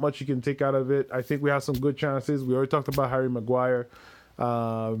 0-0, not much you can take out of it. I think we have some good chances. We already talked about Harry Maguire.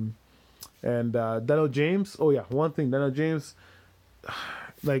 And Daniel James. Oh, yeah, one thing. Daniel James,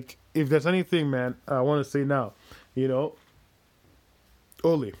 like, if there's anything, man, I want to say now,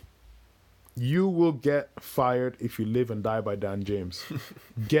 Ole, you will get fired if you live and die by Dan James.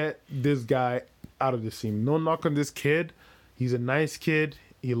 Get this guy out of this team. No knock on this kid. He's a nice kid.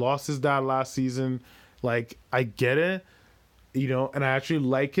 He lost his dad last season. Like, I get it, and I actually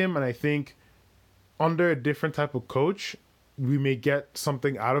like him. And I think under a different type of coach, we may get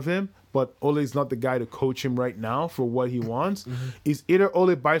something out of him. But Ole's not the guy to coach him right now for what he wants. Is either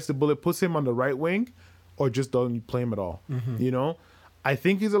Ole bites the bullet, puts him on the right wing, or just doesn't play him at all. I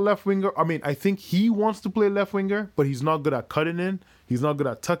think he's a left winger. I think he wants to play left winger, but he's not good at cutting in. He's not good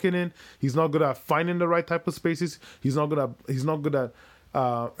at tucking in. He's not good at finding the right type of spaces. He's not good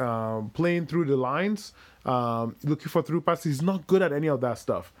at playing through the lines, looking for through passes. He's not good at any of that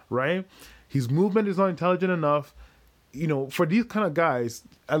stuff, right? His movement is not intelligent enough. You know, for these kind of guys,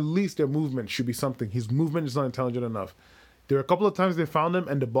 at least their movement should be something. His movement is not intelligent enough. There were a couple of times they found him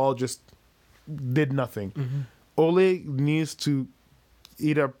and the ball just did nothing. Ole needs to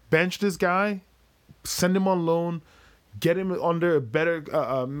either bench this guy, send him on loan, get him under a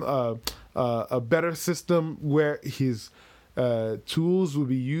better system where his tools will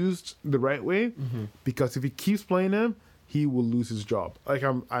be used the right way. Because if he keeps playing him, he will lose his job. Like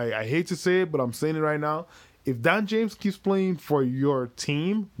I hate to say it, but I'm saying it right now. If Dan James keeps playing for your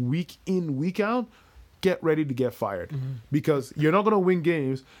team week in, week out, get ready to get fired. Because you're not going to win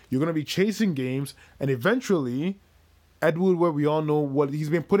games. You're going to be chasing games. And eventually, Ed Woodward, we all know what he's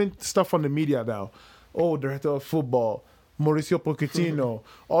been putting stuff on the media now. Oh, director of football, Mauricio Pochettino,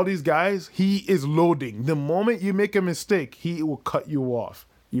 all these guys, he is loading. The moment you make a mistake, he will cut you off.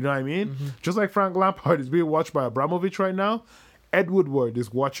 You know what I mean? Just like Frank Lampard is being watched by Abramovich right now, Ed Woodward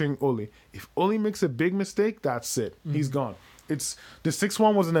is watching Ole. If Ole makes a big mistake, that's it. He's gone. It's the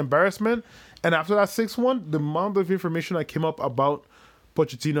 6-1 was an embarrassment. And after that 6-1, the amount of information that came up about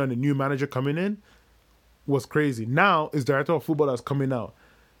Pochettino and the new manager coming in was crazy. Now, is director of football that's coming out.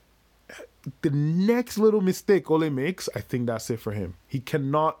 The next little mistake Ole makes, I think that's it for him. He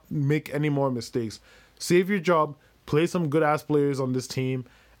cannot make any more mistakes. Save your job, play some good-ass players on this team,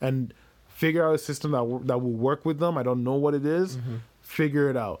 and figure out a system that will work with them. I don't know what it is. Figure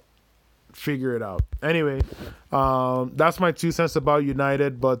it out. Anyway, that's my 2 cents about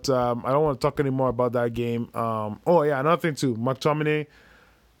United, but I don't want to talk anymore about that game. Another thing too. McTominay,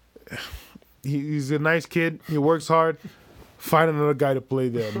 he's a nice kid. He works hard. Find another guy to play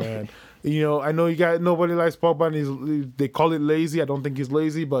there, man. You know, I know nobody likes Pogba, and they call it lazy. I don't think he's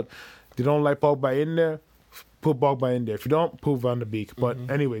lazy, but they don't like Pogba in there. Put Pogba in there. If you don't, put Van de Beek. But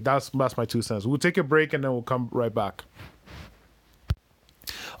anyway, that's my 2 cents. We'll take a break and then we'll come right back.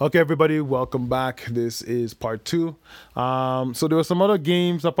 Okay, everybody, welcome back. This is part 2. So there were some other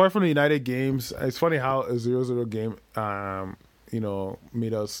games apart from the United games. It's funny how a 0-0 game,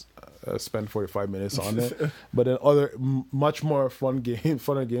 made us spend 45 minutes on it. But then other much more funner games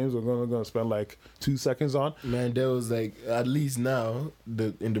we're going to spend like 2 seconds on. Man, there was like, at least now,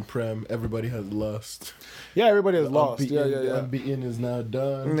 in the Prem, everybody has lost. Yeah, everybody has lost. The unbeaten is now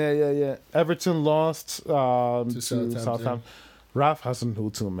done. Yeah. Everton lost to Southampton. Ralph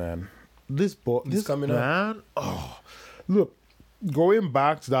Hasenhuttl, man. This coming man, up. Oh, look, going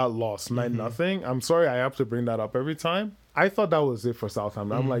back to that loss, 9-0. I'm sorry I have to bring that up every time. I thought that was it for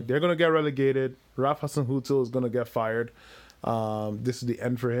Southampton. I'm like, they're going to get relegated. Ralph Hasenhuttl is going to get fired. This is the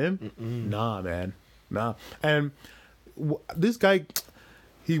end for him. Nah, man. Nah. And this guy,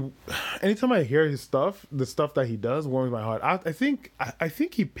 anytime I hear his stuff, the stuff that he does warms my heart. I think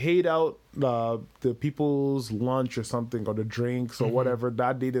he paid out the people's lunch or something, or the drinks or whatever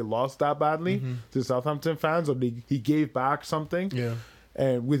that day they lost that badly to Southampton fans, or he gave back something. Yeah.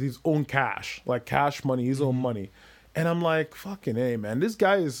 And with his own cash, like cash money, his own money. And I'm like, fucking A, man. This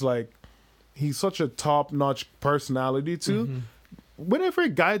guy is like, he's such a top-notch personality too. Whenever a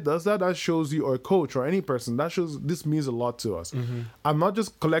guy does that, that shows you, or a coach or any person, that shows this means a lot to us. I'm not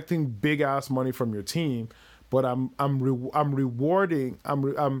just collecting big ass money from your team, but I'm rewarding.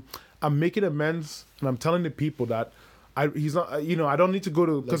 I'm making amends, and I'm telling the people that he's not. I don't need to go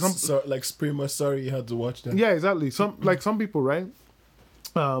to because pretty much sorry you had to watch that. Yeah, exactly. Some people, right?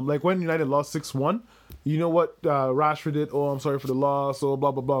 Like when United lost 6-1. You know what Rashford did? Oh, I'm sorry for the loss. Oh,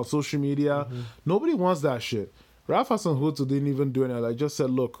 blah blah blah. On social media, nobody wants that shit. Ralph Hasenhuttl didn't even do anything. Like, just said,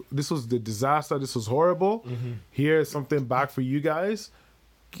 look, this was the disaster. This was horrible. Here's something back for you guys.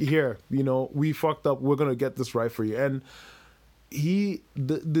 Here, we fucked up. We're gonna get this right for you. And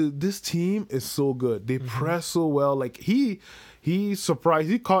this team is so good. They press so well. Like he surprised.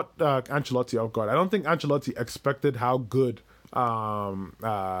 He caught Ancelotti off guard. I don't think Ancelotti expected how good they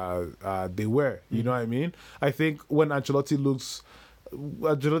were. You know what I mean? I think when Ancelotti looks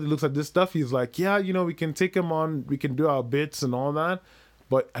at this stuff, he's like, yeah, we can take him on, we can do our bits and all that.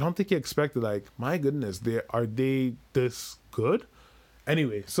 But I don't think he expected, like, my goodness, are they this good?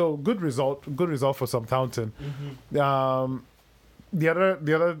 Anyway, so good result for Southampton. The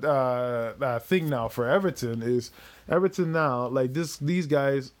other thing now for Everton is now, like these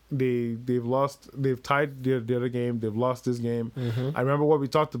guys, they've tied the other game, they've lost this game. I remember what we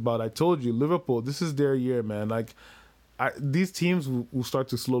talked about. I told you, Liverpool, this is their year, man. Like these teams will start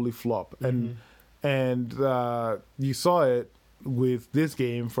to slowly flop, and you saw it with this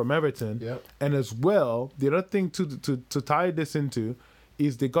game from Everton. Yep. And as well, the other thing to tie this into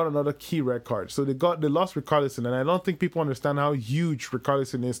is they got another key red card. So they lost Richarlison, and I don't think people understand how huge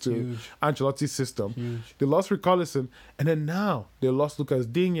Richarlison is to Ancelotti's system. Huge. They lost Richarlison, and then now they lost Lucas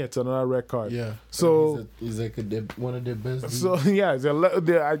Digne to another red card. Yeah. So he's like one of their best. So yeah,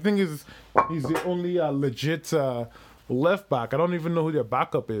 I think he's the only legit left back. I don't even know who their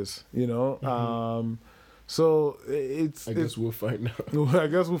backup is. You know. Mm-hmm. So I guess we'll find out. I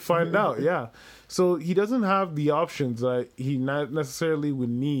guess we'll find out. Yeah. So he doesn't have the options that he not necessarily would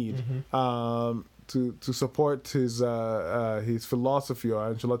need to support his philosophy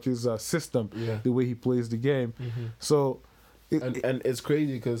or Ancelotti's system, the way he plays the game. Mm-hmm. So and it's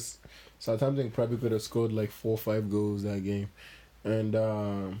crazy because Southampton probably could have scored like 4 or 5 goals that game,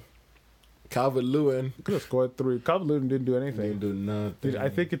 and Calvert-Lewin could have scored 3. Calvert-Lewin didn't do anything. Didn't do nothing. I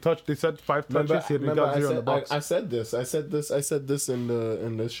think he touched. They said 5 touches. He got 0 in the box. I said this in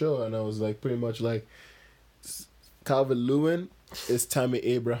the show, and I was like, pretty much like, Calvert-Lewin is Tammy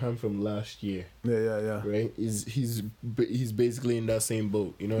Abraham from last year. Yeah. Right? He's basically in that same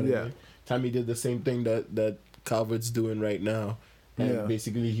boat. You know what I mean? Tammy did the same thing that Calvert's doing right now, and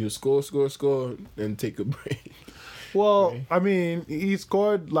basically he'll score, and take a break. Well, right. I mean, he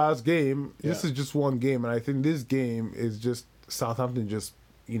scored last game. This is just one game, and I think this game is just Southampton just,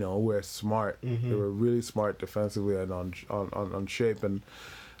 were smart. Mm-hmm. They were really smart defensively and on shape. And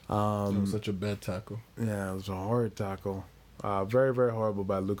it was such a bad tackle. Yeah, it was a horrid tackle. Very, very horrible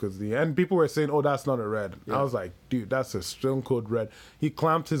by Lucas Digne. And people were saying, "Oh, that's not a red." Yeah. I was like, "Dude, that's a stone cold red." He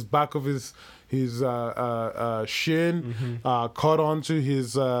clamped his back of his shin, caught onto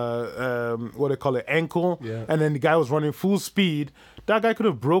his what they call it, ankle, and then the guy was running full speed. That guy could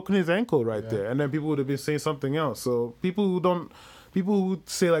have broken his ankle right there, and then people would have been saying something else. So people who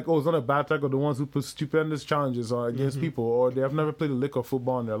say like, "Oh, it's not a bad tackle," the ones who put stupendous challenges against people, or they have never played a lick of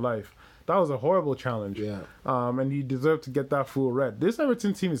football in their life. That was a horrible challenge. Yeah. And he deserved to get that full red. This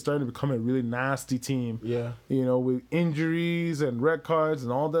Everton team is starting to become a really nasty team. Yeah. With injuries and red cards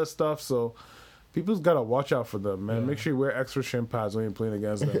and all that stuff. So people's got to watch out for them, man. Yeah. Make sure you wear extra shin pads when you're playing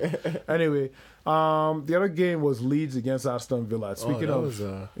against them. Anyway, the other game was Leeds against Aston Villa. Speaking of,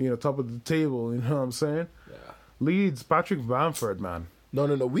 top of the table, you know what I'm saying? Yeah. Leeds, Patrick Bamford, man. No.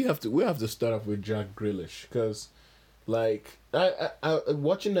 We have to start off with Jack Grealish because, like, I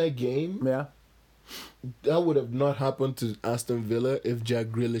watching that game. Yeah. That would have not happened to Aston Villa if Jack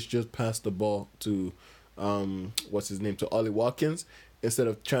Grealish just passed the ball to, to Ollie Watkins, instead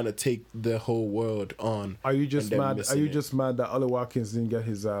of trying to take the whole world on. Are you just mad? Are you just mad that Ollie Watkins didn't get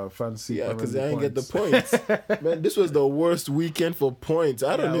his fancy? Yeah, because they didn't get the points. Man, this was the worst weekend for points.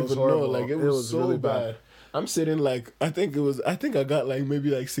 I don't even know. Like it was so really bad. I'm sitting like I think I got like maybe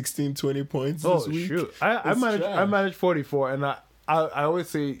like 16, 20 points this week. Shoot. I managed 44, and I always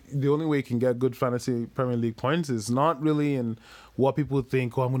say the only way you can get good fantasy Premier League points is not really in what people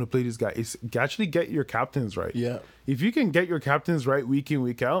think, I'm going to play this guy. It's actually get your captains right. Yeah. If you can get your captains right week in,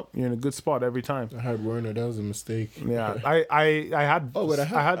 week out, you're in a good spot every time. I had Werner. That was a mistake. Yeah. I had... Oh, but I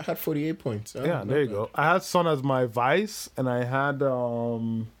had 48 points. Yeah, there you go. I had Son as my vice, and I had...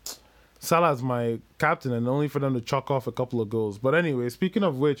 Salah as my captain, and only for them to chalk off a couple of goals. But anyway, speaking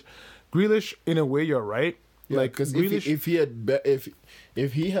of which, Grealish, in a way, you're right. Yeah, like, because if he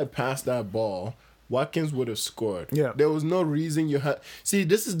had passed that ball, Watkins would have scored. Yeah, there was no reason you had. See,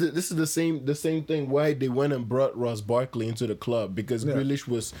 this is the same thing why they went and brought Ross Barkley into the club, because Grealish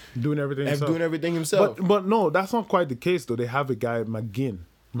was doing everything himself. But no, that's not quite the case though. They have a guy McGinn.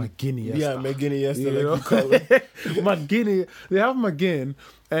 McGinn, yeah, McGinn, yes, like you call it. McGinn, they have McGinn,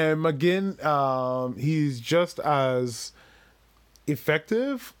 and McGinn, he's just as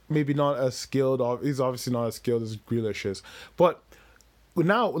effective, maybe not as skilled. He's obviously not as skilled as Grealish is. But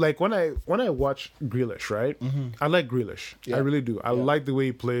now, like when I watch Grealish, right? Mm-hmm. I like Grealish. Yeah. I really do. I like the way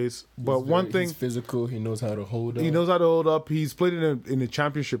he plays. But he's physical. He knows how to hold up. He knows how to hold up. He's played in the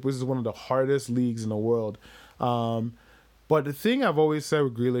championship, which is one of the hardest leagues in the world. But the thing I've always said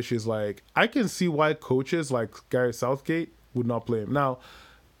with Grealish is, like, I can see why coaches like Gareth Southgate would not play him. Now,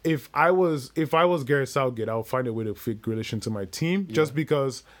 if I was Gareth Southgate, I would find a way to fit Grealish into my team just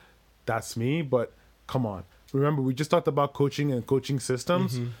because that's me. But come on. Remember, we just talked about coaching and coaching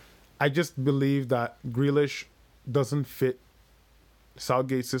systems. Mm-hmm. I just believe that Grealish doesn't fit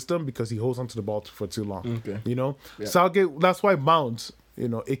Southgate's system because he holds onto the ball for too long. Okay. Southgate, that's why Mount...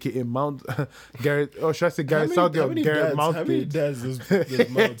 aka Mount Garrett, or should I say Gareth Southgate or Gareth Mount? How many dads does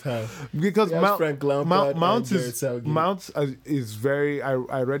Mount have? Because Frank Lampard Mount is very.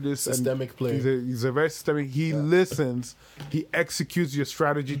 I read this. Systemic player. He's a very systemic. He listens. He executes your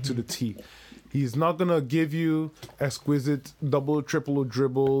strategy to the T. He's not gonna give you exquisite double, triple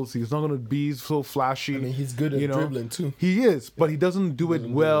dribbles. He's not gonna be so flashy. I mean, he's good at dribbling too. He is, but he doesn't do it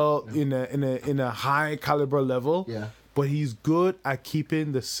well in a high caliber level. Yeah. But he's good at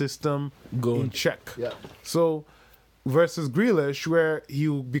keeping the system in check. Yeah. So versus Grealish, where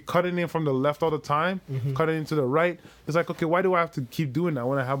he'll be cutting in from the left all the time, cutting into the right. It's like, okay, why do I have to keep doing that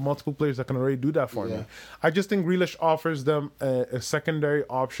when I have multiple players that can already do that for me? I just think Grealish offers them a secondary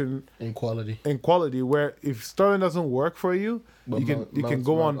option in quality. Where if Sterling doesn't work for you, you can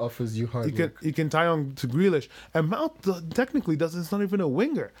go on. Offers you hard you can tie on to Grealish, and Mount technically doesn't. It's not even a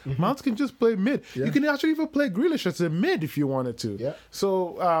winger. Mount can just play mid. Yeah. You can actually even play Grealish as a mid if you wanted to. Yeah.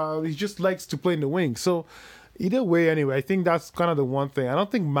 So he just likes to play in the wing. So. Either way, anyway, I think that's kind of the one thing. I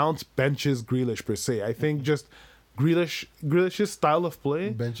don't think Mount benches Grealish per se. I think just Grealish's style of play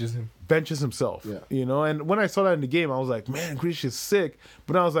benches himself. Yeah. You know, and when I saw that in the game, I was like, man, Grealish is sick.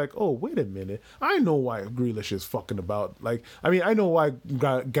 But I was like, oh, wait a minute. I know why Grealish is fucking about. Like, I mean, I know why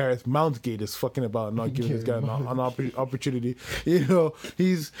Gareth Mountgate is fucking about not giving this guy an opportunity. You know,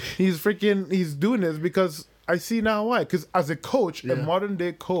 he's doing this because I see now why. Because as a coach, a modern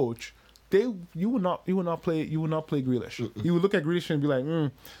day coach. You will not play Grealish. You would look at Grealish and be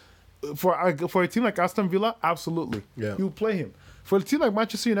like, for a team like Aston Villa, absolutely, you will play him. For a team like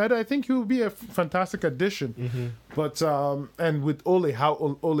Manchester United, I think he would be a fantastic addition. But and with Ole,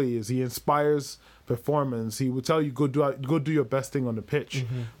 how Ole is, he inspires performance. He would tell you go do your best thing on the pitch,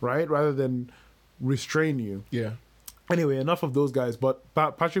 right, rather than restrain you. Yeah. Anyway, enough of those guys. But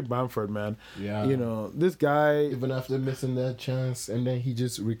Patrick Bamford, man, you know, this guy. Even after missing that chance, and then he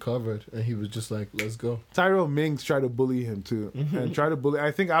just recovered, and he was just like, "Let's go." Tyrell Mings tried to bully him too, and tried to bully.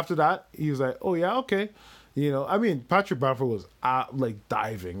 I think after that, he was like, "Oh yeah, okay." You know, I mean, Patrick Bamford was like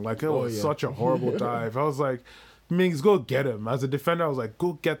diving, like it was such a horrible dive. I was like, Mings, go get him. As a defender, I was like,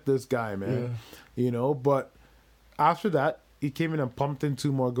 go get this guy, man. Yeah. You know, but after that. He came in and pumped in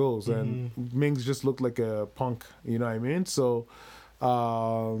 2 more goals, and Mings just looked like a punk. You know what I mean? So,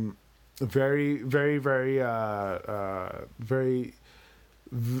 very, very, very, very.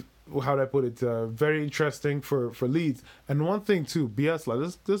 How do I put it? Very interesting for Leeds. And one thing too,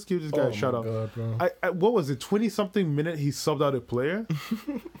 Bielsa. Let's give this guy a shout out. God, bro. I what was it? 20-something minute he subbed out a player.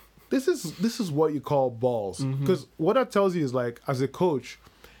 This is what you call balls. Because what that tells you is like, as a coach.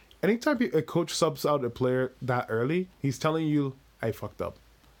 Anytime a coach subs out a player that early, he's telling you, I fucked up.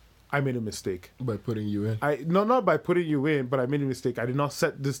 I made a mistake. By putting you in. Not by putting you in, but I made a mistake. I did not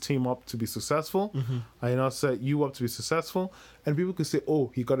set this team up to be successful. I did not set you up to be successful. And people could say,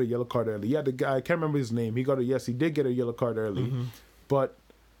 oh, he got a yellow card early. Yeah, the guy, I can't remember his name. He did get a yellow card early. But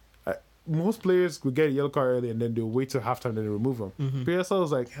most players would get a yellow card early and then they'll wait till halftime and then they remove him. PSL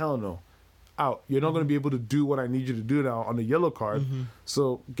was like, hell no. Out. You're not going to be able to do what I need you to do now on the yellow card.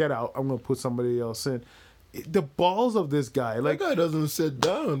 So get out. I'm going to put somebody else in. The balls of this guy, like that guy doesn't sit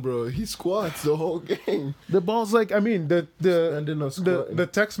down, bro. He squats the whole game. The balls, like, I mean, the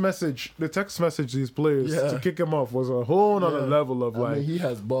text message these players to kick him off was a whole other level of like. I mean, he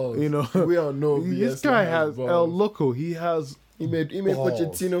has balls. You know, we all know this guy has balls. El Loco. He has. He made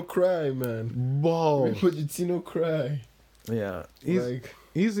Pochettino cry, man. Balls. He made Pochettino cry. Yeah,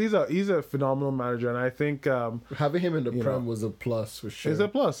 He's a phenomenal manager, and I think having him in the Prem was a plus for sure. It's a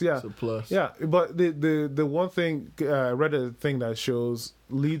plus, yeah. It's a plus, yeah. But the one thing I read a thing that shows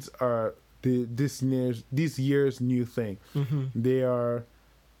Leeds are this year's new thing. They're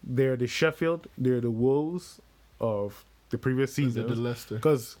the Sheffield, they're the Wolves of the previous season. The Leicester,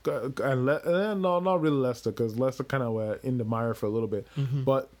 no, not really Leicester, because Leicester kind of were in the mire for a little bit,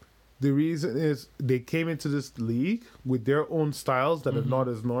 but. The reason is they came into this league with their own styles that are not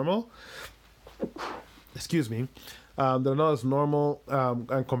as normal. Excuse me. They're not as normal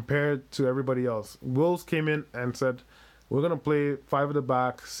and compared to everybody else. Wolves came in and said, we're going to play 5 at the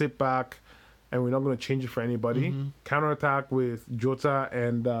back, sit back, and we're not going to change it for anybody. Counterattack with Jota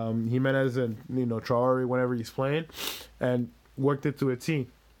and Jimenez and Traore whenever he's playing, and worked it to a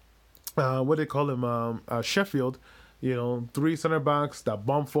team. What they call him? Sheffield. 3 center backs that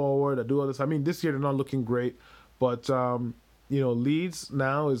bump forward, that do all this. I mean, this year they're not looking great, but Leeds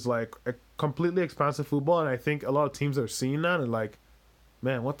now is like a completely expansive football, and I think a lot of teams are seeing that and like,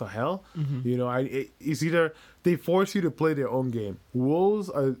 man, what the hell? It's either they force you to play their own game.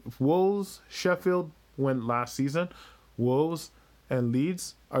 Wolves, Sheffield went last season. Wolves and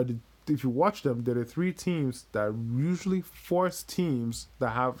Leeds are if you watch them, they're the 3 teams that usually force teams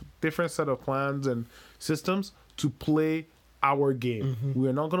that have different set of plans and systems to play our game.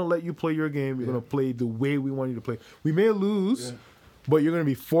 We're not going to let you play your game. We're going to play the way we want you to play. We may lose, but you're going to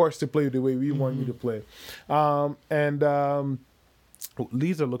be forced to play the way we want you to play.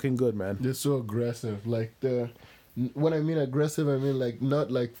 Leeds are looking good, man. They're so aggressive. Like when I mean aggressive, I mean like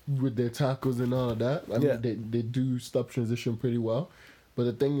not like with their tackles and all of that. I mean they do stop transition pretty well. But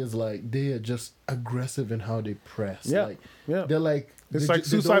the thing is, like, they are just aggressive in how they press. Yeah, like, yeah. They're like it's like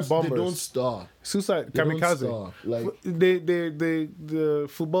suicide bombers. They don't stop. Suicide they kamikaze. Don't stop. Like the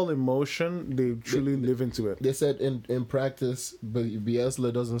football in motion. They truly live into it. They said in practice, but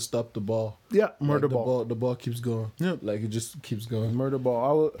Bielsa doesn't stop the ball. Yeah, murder like ball. The ball keeps going. Yeah, like it just keeps going. Murder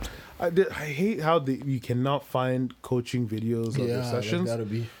ball. I hate how you cannot find coaching videos of their sessions. Gotta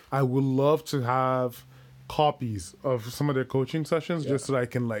be. I would love to have copies of some of their coaching sessions just so I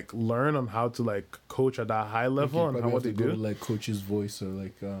can like learn on how to like coach at that high level and what they do. Like Coach's Voice or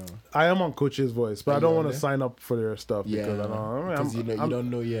like. I am on Coach's Voice, but I don't want to sign up for their stuff because I don't. You don't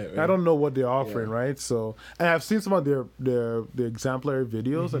know yet. Right? I don't know what they're offering, right? So, and I've seen some of their exemplary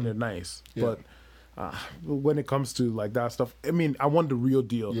videos and they're nice, but. When it comes to like that stuff, I mean, I want the real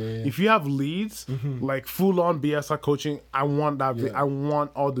deal. If you have leads, like full on BSI coaching, I want that. I want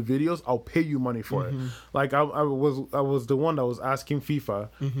all the videos. I'll pay you money for it. Like I was the one that was asking FIFA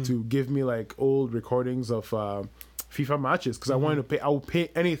to give me like old recordings of FIFA matches because I wanted to pay. I will pay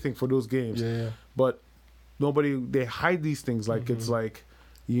anything for those games. But they hide these things like it's like.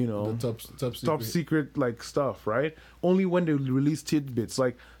 You know, the top secret like stuff, right? Only when they release tidbits.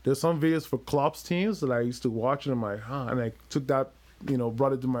 Like there's some videos for Klopp's teams that I used to watch, and I'm like, and I took that,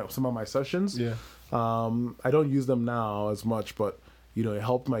 brought it to some of my sessions. I don't use them now as much, but it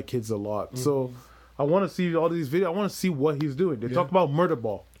helped my kids a lot. So I want to see all these videos. I want to see what he's doing. They talk about murder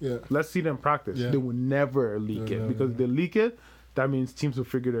ball. Let's see them practice. They will never leak it because if they leak it, that means teams will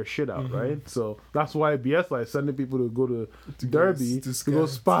figure their shit out, right? So that's why BS is sending people to go to Derby to go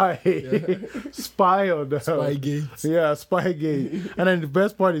spy, spy on the Spygate. Yeah, Spygate. And then the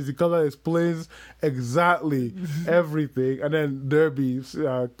best part is the explains exactly everything. And then Derby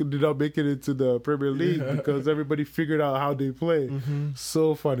did not make it into the Premier League because everybody figured out how they play.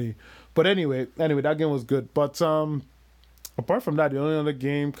 So funny. But anyway, that game was good. But apart from that, the only other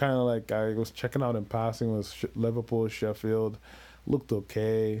game kind of like I was checking out in passing was Liverpool, Sheffield. Looked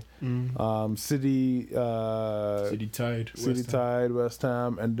okay. City tied West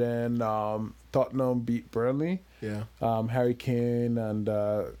Ham, and then Tottenham beat Burnley. Harry Kane and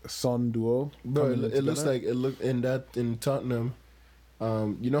Son duo. Bro, it looks like in Tottenham.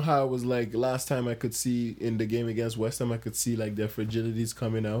 You know how it was like last time I could see in the game against West Ham, I could see like their fragilities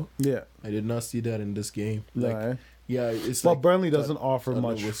coming out. I did not see that in this game. Like. Yeah, it's but like Burnley doesn't offer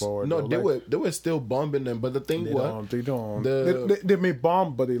much forward. No, they were still bombing them, but the thing they don't. They may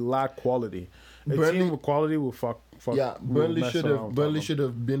bomb, but they lack quality. A team with quality will fuck. Yeah, Burnley should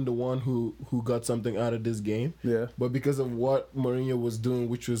have been the one who got something out of this game. But because of what Mourinho was doing,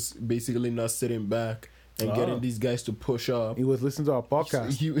 which was basically not sitting back and getting these guys to push up. He was listening to our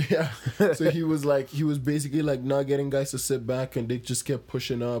podcast. So he was basically like not getting guys to sit back, and they just kept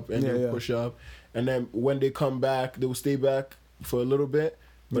pushing up and push up. And then when they come back, they will stay back for a little bit,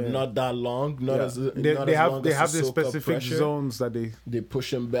 but not that long. They have their specific zones that they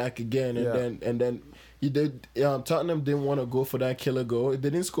push them back again, and then Tottenham didn't want to go for that killer goal. They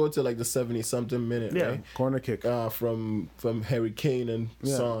didn't score till like the 70-something minute. Right? Corner kick from Harry Kane and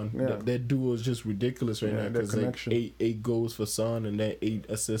Son. Their duo is just ridiculous right now because like eight goals for Son and then 8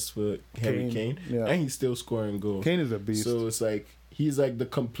 assists for Harry Kane, and he's still scoring goals. Kane is a beast. So it's like he's like the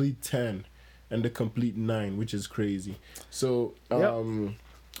complete 10. And the complete 9, which is crazy. So the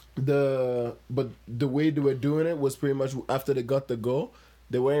way they were doing it was pretty much after they got the goal,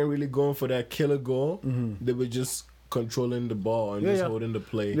 they weren't really going for that killer goal. They were just controlling the ball and holding the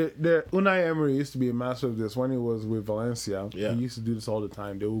play. Unai Emery used to be a master of this when he was with Valencia. He used to do this all the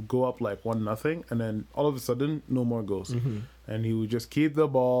time. They would go up like 1-0, and then all of a sudden, no more goals. And he would just keep the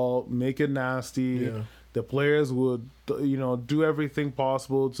ball, make it nasty. The players would, do everything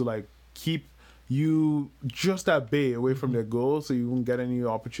possible to like keep you just at bay away from their goals, so you won't get any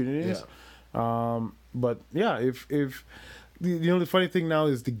opportunities. But if the only funny thing now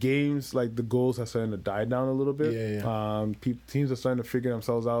is the games, like the goals are starting to die down a little bit. Teams are starting to figure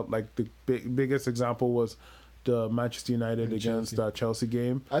themselves out. Like the biggest example was the Manchester United against Chelsea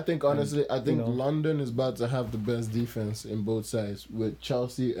game. I think honestly, London is about to have the best defense in both sides with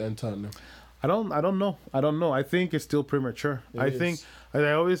Chelsea and Tottenham. I don't know. I think it's still premature. I think, as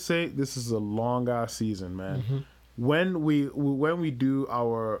I always say, this is a long ass season, man. When we do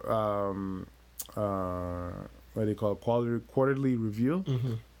our what do you call it, quarterly review,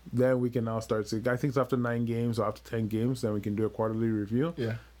 then we can now start saying. I think it's after 9 games or after 10 games, then we can do a quarterly review.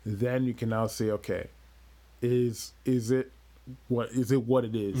 Then you can now say, okay, is it what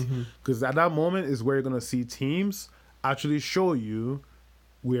it is? Because at that moment is where you're gonna see teams actually show you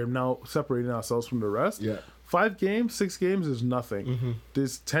we are now separating ourselves from the rest. Yeah. 5 games, 6 games is nothing.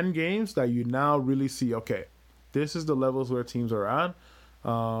 There's 10 games that you now really see, okay, this is the levels where teams are at.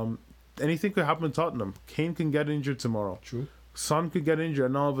 Anything could happen in Tottenham. Kane can get injured tomorrow. True. Son could get injured,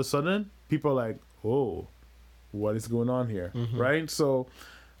 and all of a sudden, people are like, oh, what is going on here? Right? So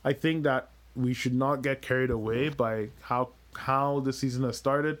I think that we should not get carried away by how the season has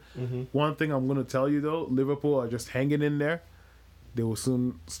started. One thing I'm going to tell you, though, Liverpool are just hanging in there. They will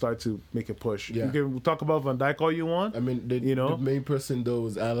soon start to make a push. Yeah. You can talk about Van Dijk all you want. I mean, the main person, though,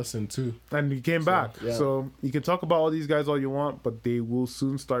 was Alisson, too. And he came back. Yeah. So you can talk about all these guys all you want, but they will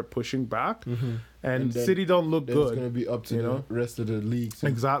soon start pushing back. And then, City don't look good. It's going to be up to the rest of the league. Too.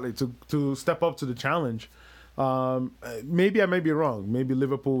 Exactly. To step up to the challenge. Maybe I may be wrong. Maybe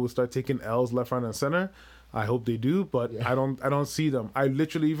Liverpool will start taking L's left, right, and center. I hope they do, but I don't see them. I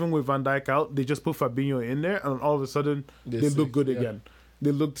literally, even with Van Dijk out, they just put Fabinho in there, and all of a sudden they look good again.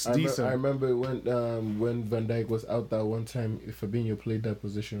 They looked decent. I remember when Van Dijk was out that one time, Fabinho played that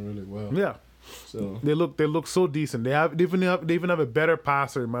position really well. Yeah, so they look so decent. They even have a better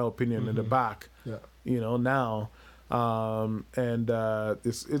passer, in my opinion, in the back. Yeah, now.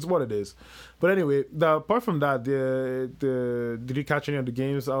 It's what it is. But anyway, apart from that, did you catch any of the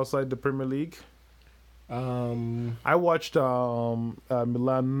games outside the Premier League? I watched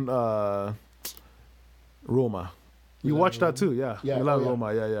Milan Roma. You watched that too, yeah. Milan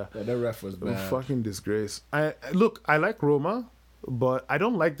Roma, yeah. Yeah, the ref was bad. Fucking disgrace. I like Roma, but I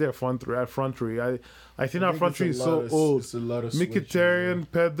don't like their front three. I think our front three is so old. It's a lot of Mkhitaryan,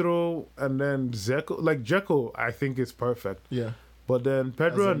 Pedro, and then Dzeko. Like Dzeko, I think is perfect. Yeah. But then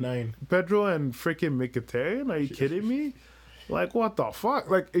Pedro and freaking Mkhitaryan, are you kidding me? Like, what the fuck?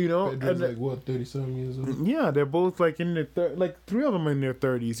 Like, Pedro's like, what, 30-something years old? Yeah, they're both, like, in their like, 3 of them are in their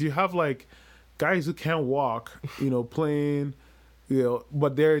 30s. You have, like, guys who can't walk, playing,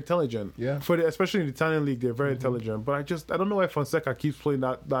 but they're intelligent. Yeah. Especially in the Italian league, they're very intelligent. But I don't know why Fonseca keeps playing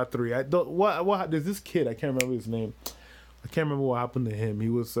that 3. There's this kid, I can't remember his name. I can't remember what happened to him. He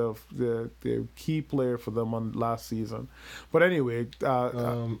was the key player for them on last season. But anyway.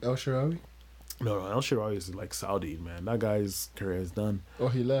 El Shaarawy? No, El Shaarawy is like Saudi, man. That guy's career is done. Oh,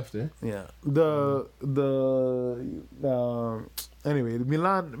 he left, eh? Yeah. Anyway,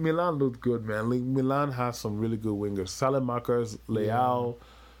 Milan looked good, man. Milan has some really good wingers. Salamakers, Leao,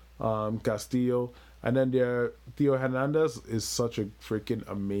 Castillo, and then Theo Hernandez is such a freaking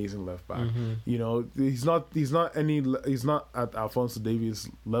amazing left back. He's not at Alphonso Davies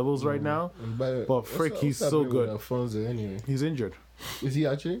levels right now, but he's so good. Alphonso anyway. He's injured. Is he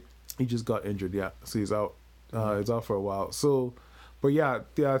actually? He just got injured, yeah. So he's out. He's out for a while. So, but yeah,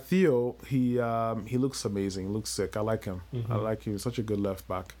 Theo, he looks amazing. He looks sick. I like him. I like him. He's such a good left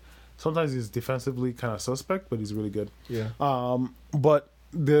back. Sometimes he's defensively kind of suspect, but he's really good. Yeah. But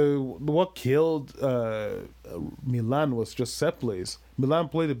what killed Milan was just set plays. Milan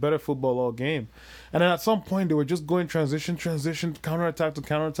played a better football all game, and then at some point they were just going transition, counterattack to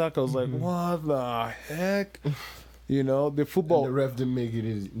counterattack. I was like, what the heck? The football. And the ref didn't make it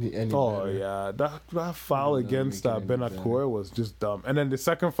any better. Oh yeah, that foul against Benacour was just dumb. And then the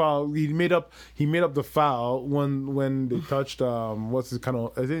second foul, he made up the foul when they touched I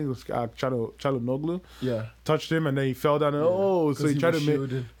think it was Çalhanoğlu. Yeah, touched him and then he fell down. And, so he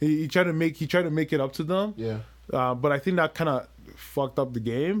tried to make it up to them. Yeah, but I think that kind of fucked up the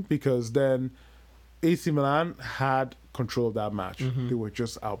game because then AC Milan had control of that match. They were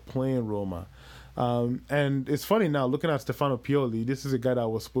just outplaying Roma. And it's funny now looking at Stefano Pioli. This is a guy that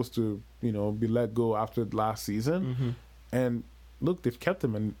was supposed to, be let go after last season, and look, they've kept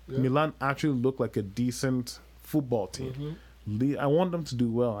him. And Milan actually look like a decent football team. I want them to do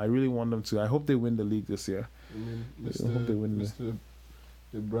well. I really want them to. I hope they win the league this year. I hope they win. Mr.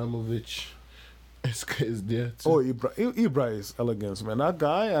 Ibrahimovic is there too. Oh, Ibra is elegance, man. That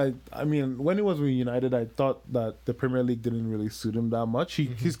guy, I mean, when he was with United, I thought that the Premier League didn't really suit him that much.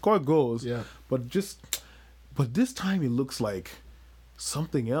 He scored goals, but this time he looks like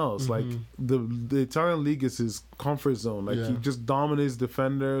something else. Like the Italian league is his comfort zone. Like he just dominates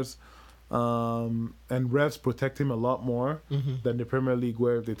defenders, and refs protect him a lot more than the Premier League,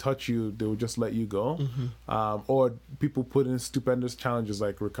 where if they touch you, they will just let you go. Or people put in stupendous challenges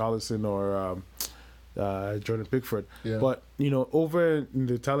like Richarlison or Jordan Pickford. Yeah. But over in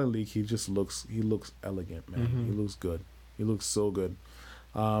the Italian league, he looks elegant, man. He looks good. He looks so good.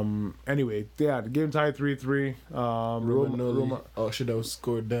 Anyway, the game tied 3-3. Roma should have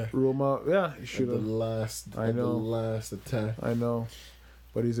scored there. Roma, he should have. The last attack. I know,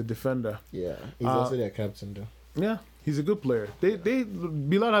 but he's a defender. Yeah, he's also their captain though. Yeah, he's a good player.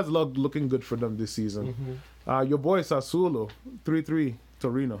 Milan has a lot looking good for them this season. Your boy Sassuolo 3-3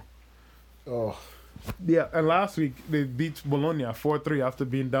 Torino. Oh. Yeah, and last week they beat Bologna 4-3 after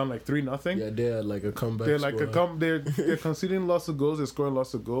being down like 3-0. Yeah, they're like a comeback. They're like they're conceding lots of goals. They're scoring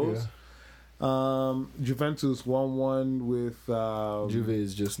lots of goals. Yeah. Juventus 1-1 with Juve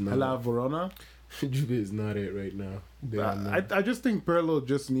is just not. Hellas Verona. Juve is not it right now. I just think Pirlo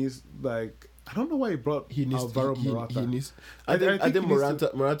just needs like. I don't know why he brought Alvaro Morata. I think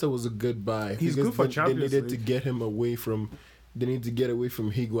Morata was a good buy. He's good for Champions League. They needed to get him away from. They need to get away from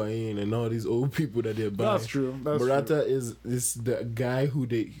Higuain and all these old people that they're buying. That's true. Morata is the guy who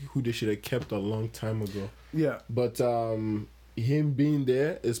they should have kept a long time ago. Yeah. But him being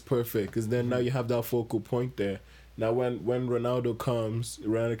there is perfect because then now you have that focal point there. Now when Ronaldo comes,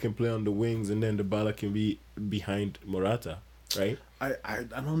 Ronaldo can play on the wings and then Dybala can be behind Morata, right? I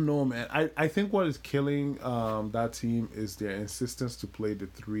don't know, man. I think what is killing that team is their insistence to play the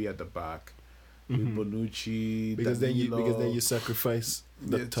three at the back. With Bonucci, because then you sacrifice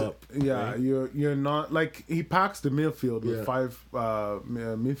the top. Yeah, right? you're not like he packs the midfield with 5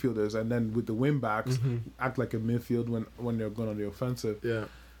 midfielders, and then with the wing backs act like a midfield when they're going on the offensive. Yeah,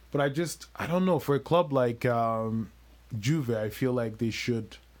 but I don't know, for a club like Juve, I feel like they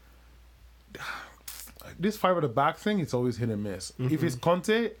should. This 5 at the back thing, it's always hit and miss. If it's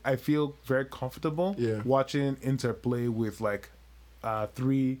Conte, I feel very comfortable watching Inter play with like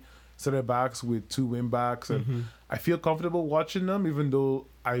 3 center backs with 2 wing backs, and I feel comfortable watching them, even though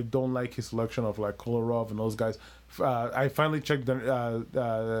I don't like his selection of like Kolarov and those guys. I finally checked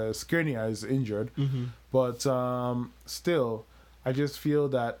Skriniar is injured, but still, I just feel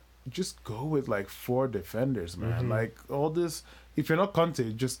that just go with like 4 defenders, man. Like all this, if you're not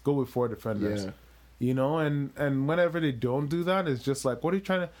Conte, just go with 4 defenders. Yeah. You know, and whenever they don't do that, it's just like, what are you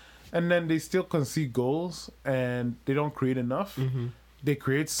trying to? And then they still concede goals, and they don't create enough. They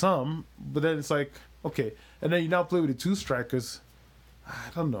create some, but then it's like, okay. And then you now play with the 2 strikers. I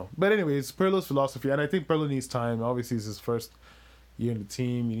don't know. But anyway, it's Pirlo's philosophy. And I think Pirlo needs time. Obviously, it's his first year in the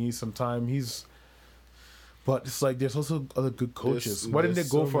team. He needs some time. But it's like, there's also other good coaches. Why didn't they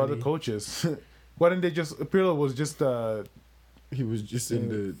go for other coaches? Why didn't they just... Pirlo was just... he was just in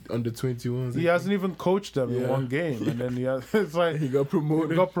the under-21s. He hasn't even coached them in one game. And then it's like... He got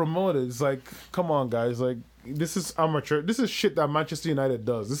promoted. It's like, come on, guys. Like, this is amateur. This is shit that Manchester United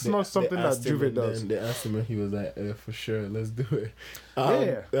does. This is not something that Juve does. They asked him and he was like, for sure, let's do it.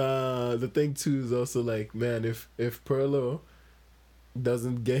 The thing too is also like, man, if Pirlo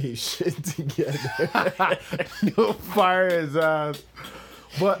doesn't get his shit together, he'll fire his ass.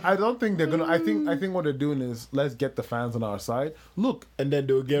 But I don't think they're gonna. I think what they're doing is, let's get the fans on our side. Look, and then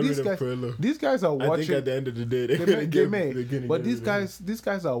they'll get rid of Pirlo. These guys are watching. I think at the end of the day, they may. But these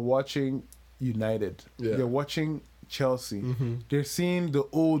guys are watching United. Yeah. They're watching Chelsea. They're seeing the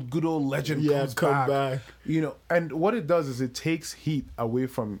good old legend come back. You know, and what it does is it takes heat away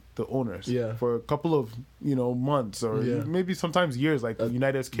from the owners. Yeah. For a couple of months or maybe sometimes years, like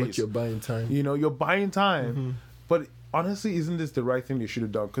United's case. But you're buying time. You're buying time. But honestly, isn't this the right thing they should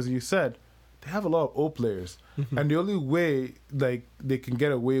have done? Because you said they have a lot of old players, and the only way like they can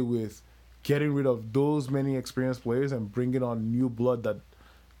get away with getting rid of those many experienced players and bringing on new blood that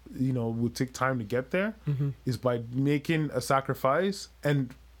would take time to get there is by making a sacrifice.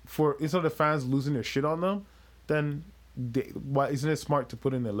 And for instead of the fans losing their shit on them, then why isn't it smart to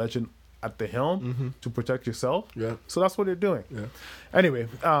put in a legend at the helm to protect yourself? Yeah. So that's what they're doing. Yeah. Anyway,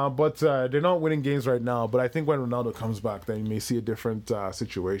 but they're not winning games right now. But I think when Ronaldo comes back, then you may see a different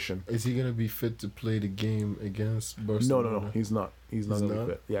situation. Is he gonna be fit to play the game against Barcelona? No, he's not. He's not gonna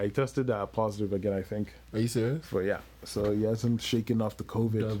be fit. Yeah, he tested positive again, I think. Are you serious? But yeah, so he hasn't shaken off the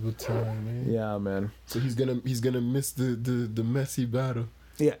COVID. Double time, man. Yeah, man. So he's gonna miss the Messi battle.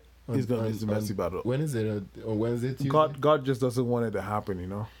 Yeah, he's gonna miss the Messi battle. When is it? On Wednesday, Tuesday? God just doesn't want it to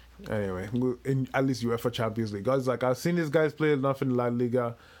happen, Anyway, in at least UEFA Champions League, God's like, I've seen these guys play enough in La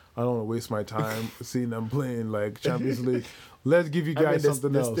Liga. I don't want to waste my time seeing them playing like Champions League. Let's give you guys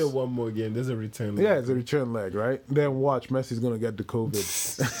something else. There's still one more game. There's a return leg. Yeah, it's a return leg, right? Then watch, Messi's gonna get the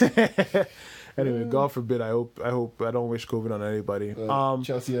COVID. Anyway, God forbid. I hope I don't wish COVID on anybody.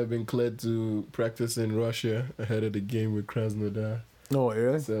 Chelsea have been cleared to practice in Russia ahead of the game with Krasnodar. Oh,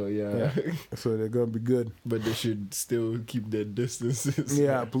 really? So, yeah. So they're going to be good. But they should still keep their distances.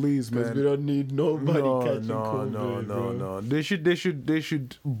 Yeah, please, man. Because we don't need nobody catching COVID. No. They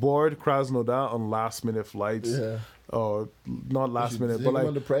should board Krasnodar on last-minute flights. Yeah. Or not last minute, but like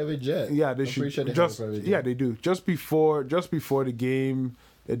on the private jet. Yeah, they should. Sure they just they do. Just before the game,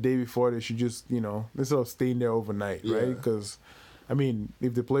 the day before, they should just instead of staying there overnight, right? Because I mean,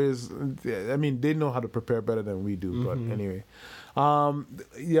 if the players, I mean, they know how to prepare better than we do. But anyway,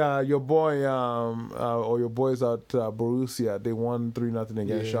 your boy, or your boys at Borussia, they won 3-0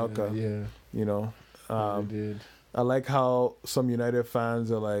 against Schalke. Yeah, you know, they did. I like how some United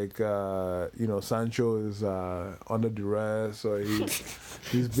fans are like, Sancho is under duress, or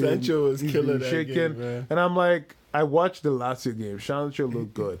he's been killing that shaken, game, man. and I'm like, I watched the Lazio game. Sancho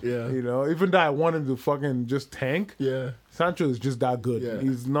looked good. Yeah. Even though I want him to fucking just tank. Yeah. Sancho is just that good. Yeah.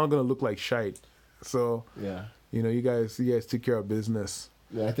 He's not gonna look like shite. So yeah, you guys take care of business.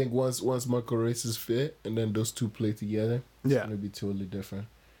 Yeah, I think once Marco Reus is fit, and then those two play together, it's gonna be totally different.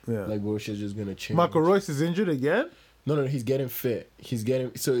 Yeah, like Borussia's just gonna change. Marco Reus is injured again? No, he's getting fit. He's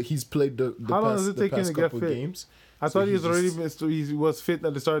played the How long past, is it taking to get fit? Games. I thought he was he was fit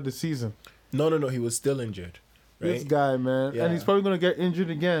at the start of the season. No, he was still injured. Right? This guy, man, and he's probably gonna get injured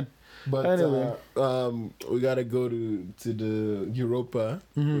again. But anyway, we gotta go to the Europa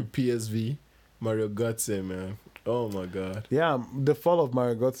with PSV. Mario Götze, man. Oh my God. Yeah, the fall of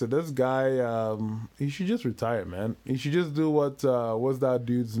Mario Götze. This guy, he should just retire, man. He should just do what's that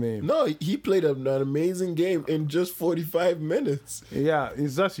dude's name? No, he played an amazing game in just 45 minutes. Yeah,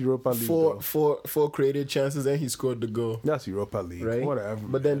 it's just Europa League. Four created chances and he scored the goal. That's Europa League, right? Whatever.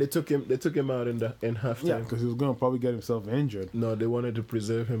 But then they took him out in halftime. Yeah, because he was gonna probably get himself injured. No, they wanted to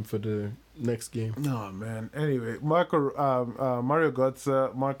preserve him for the next game. No, man. Anyway, Mario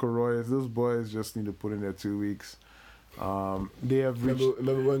Götze, Marco Reus, those boys just need to put in their 2 weeks. They have reached.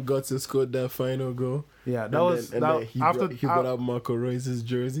 Remember when Götze scored that final goal? Yeah, he brought out Marco Reus's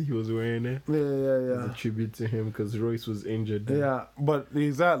jersey. He was wearing it. Yeah. As a tribute to him because Reus was injured then. Yeah, but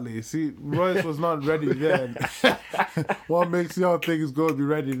exactly. See, Reus was not ready then. What makes y'all think he's going to be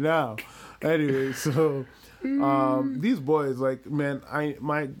ready now? Anyway, so these boys, like, man,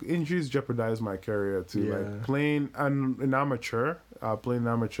 my injuries jeopardized my career too. Yeah. Like playing an amateur,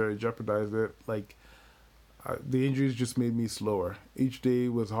 it jeopardized it. Like. The injuries just made me slower. Each day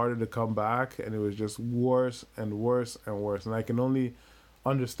was harder to come back, and it was just worse and worse and worse. And I can only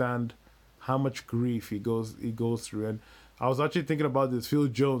understand how much grief he goes through. And I was actually thinking about this Phil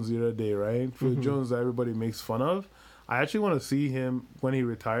Jones the other day, right? Phil Jones that everybody makes fun of. I actually want to see him when he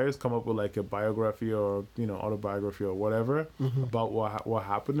retires come up with like a biography or autobiography or whatever about what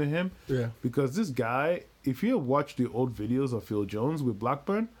happened to him. Yeah. Because this guy, if you watch the old videos of Phil Jones with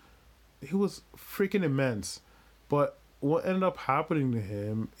Blackburn, he was freaking immense. But what ended up happening to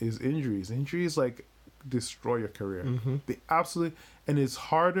him is injuries. Injuries like destroy your career. They absolutely, and it's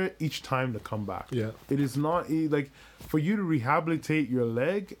harder each time to come back. Yeah. It is not like for you to rehabilitate your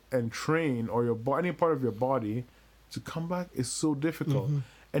leg and train or any part of your body to come back is so difficult.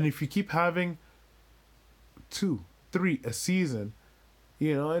 And if you keep having 2, 3 a season,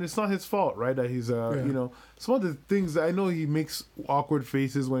 and it's not his fault, right? That he's, some of the things I know he makes awkward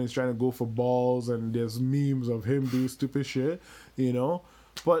faces when he's trying to go for balls, and there's memes of him doing stupid shit,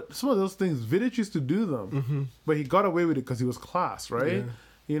 But some of those things, Vidic used to do them, but he got away with it because he was class, right?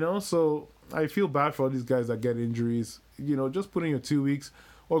 Yeah. So I feel bad for all these guys that get injuries. Just put in your 2 weeks,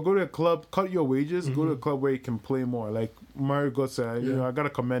 or go to a club, cut your wages, go to a club where you can play more. Like Mario Götze, I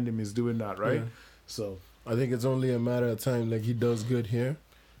gotta commend him. He's doing that, right? Yeah. So. I think it's only a matter of time. Like, he does good here,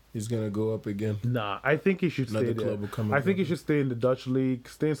 he's going to go up again. Nah, I think he should stay there. I think he should stay in the Dutch league,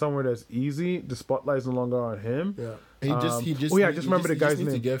 stay somewhere that's easy. The spotlight's no longer on him. Yeah. He just remember the guy's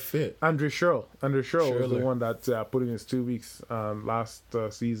name. To get fit. Andre Schürrle. Andre Schürrle was the one that put in his 2 weeks last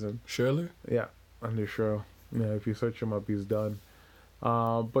season. Schürrle? Yeah, Andre Schürrle. Yeah, if you search him up, he's done.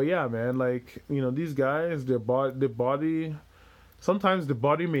 But yeah, man, like, these guys, their body... Sometimes the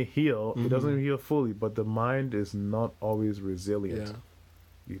body may heal. It doesn't heal fully, but the mind is not always resilient.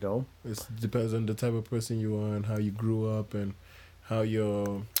 Yeah. It depends on the type of person you are and how you grew up and how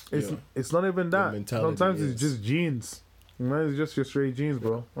it's not even that. Sometimes it's just genes. It's just your straight genes,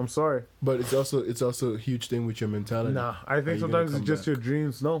 bro. I'm sorry. But it's also a huge thing with your mentality. Nah, I think sometimes it's just your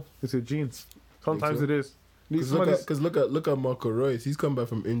dreams. No, it's your genes. Sometimes it is. Because look at Marco Reus. He's come back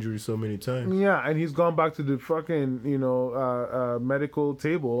from injury so many times. Yeah, and he's gone back to the fucking medical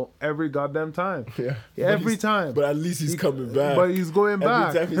table every goddamn time. Yeah, every time. But at least he's coming back. But he's going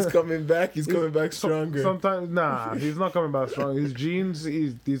back. Every time he's coming back, he's coming back stronger. Sometimes he's not coming back strong. His genes.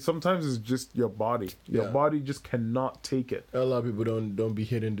 Sometimes it's just your body. Your body just cannot take it. A lot of people don't be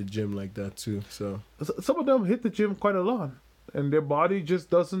hitting the gym like that too. So some of them hit the gym quite a lot, and their body just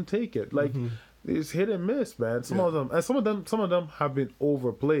doesn't take it. Like. It's hit and miss, man. Some of them have been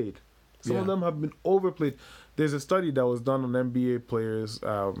overplayed. Some of them have been overplayed. There's a study that was done on NBA players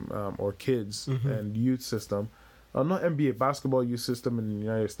or kids and youth system, not NBA, basketball youth system in the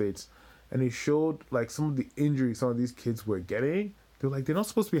United States, and it showed like some of the injuries some of these kids were getting they're not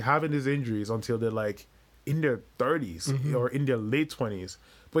supposed to be having these injuries until they're like in their 30s or in their late 20s,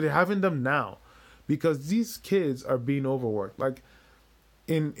 but they're having them now because these kids are being overworked. Like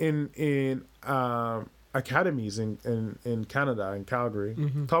in academies in Canada, in Calgary,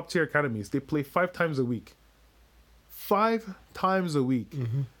 top tier academies, they play 5 times a week. 5 times a week.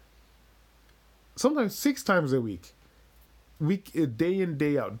 Sometimes 6 times a week. Day in,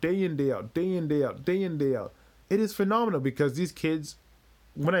 day out, day in, day out, day in, day out, day in, day out. It is phenomenal because these kids,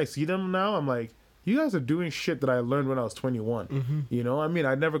 when I see them now, I'm like, you guys are doing shit that I learned when I was 21. You know, I mean,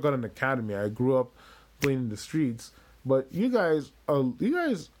 I never got an academy. I grew up playing in the streets, but you guys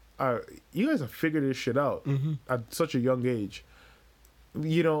have figured this shit out at such a young age.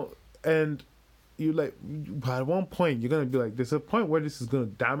 You know, and you like, at one point you're gonna be like, there's a point where this is gonna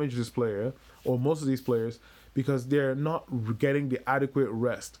damage this player or most of these players because they're not getting the adequate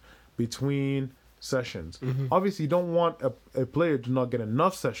rest between sessions. Obviously, you don't want a player to not get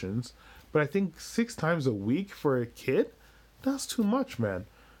enough sessions, but I think 6 times a week for a kid, that's too much, man.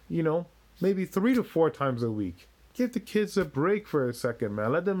 You know, maybe 3 to 4 times a week. Give the kids a break for a second,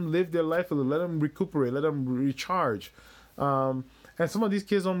 man. Let them live their life a little. Let them recuperate. Let them recharge. And some of these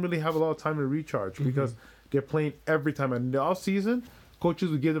kids don't really have a lot of time to recharge because they're playing every time. And in the off season, coaches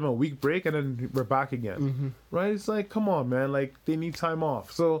would give them a week break and then we're back again. Right? It's like, come on, man. Like, they need time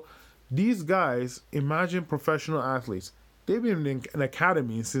off. So these guys, imagine professional athletes. They've been in an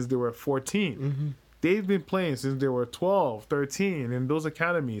academy since they were 14. They've been playing since they were 12, 13 in those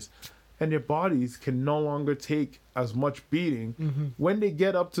academies. And their bodies can no longer take as much beating. When they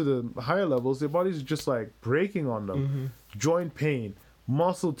get up to the higher levels, their bodies are just like breaking on them. Joint pain,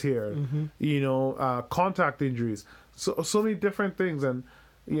 muscle tear, you know, contact injuries. So many different things. And,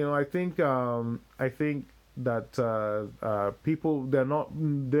 you know, I think that people,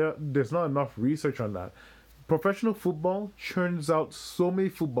 there's not enough research on that. Professional football churns out so many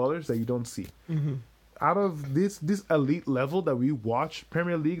footballers that you don't see. Out of this elite level that we watch,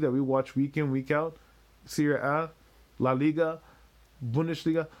 Premier League that we watch week in, week out, Serie A, La Liga,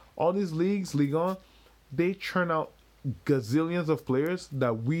 Bundesliga, all these leagues, Ligue 1, they churn out gazillions of players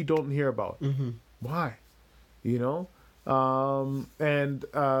that we don't hear about. Why? You know? And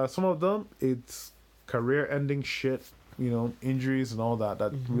some of them, it's career-ending shit, you know, injuries and all that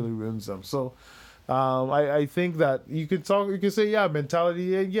really ruins them. So I think that you can say, yeah,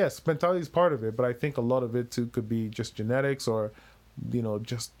 mentality, yes, mentality is part of it, but I think a lot of it too could be just genetics or, you know,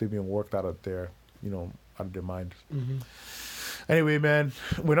 just they've been worked out of their, you know, out of their mind. Anyway, man,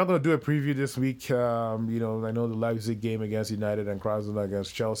 we're not going to do a preview this week. You know, I know the Leipzig game against United and Krasnodar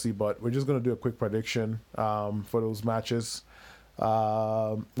against Chelsea, but we're just going to do a quick prediction for those matches. What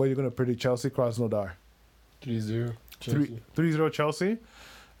are you going to predict? Chelsea, Krasnodar? 3-0 Chelsea. 3-0 Chelsea.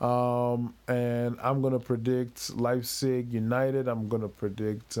 And I'm going to predict Leipzig, United. I'm going to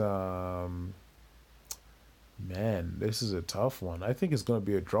predict, man, this is a tough one. I think it's going to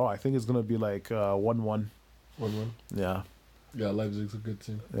be a draw. I think it's going to be like 1-1. 1-1? Yeah. Yeah, Leipzig's a good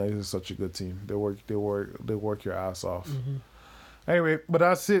team. Yeah, this is such a good team. They work your ass off. Anyway, but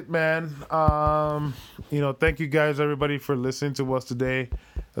that's it, man. You know, thank you guys, everybody, for listening to us today.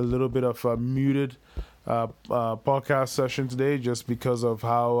 A little bit of a muted podcast session today just because of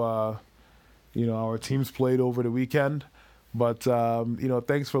how you know, our teams played over the weekend. But you know,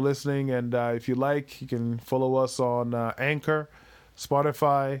 thanks for listening, and if you like, you can follow us on Anchor,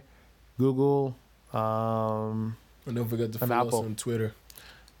 Spotify, Google, and don't forget to follow us on Twitter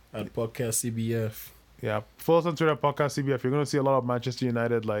at Podcast CBF. Yeah, follow us on Twitter at Podcast CBF. You're gonna see a lot of Manchester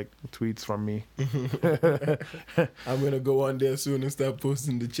United like tweets from me. I'm gonna go on there soon and start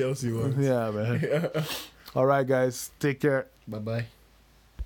posting the Chelsea ones. Yeah, man. All right, guys. Take care. Bye-bye.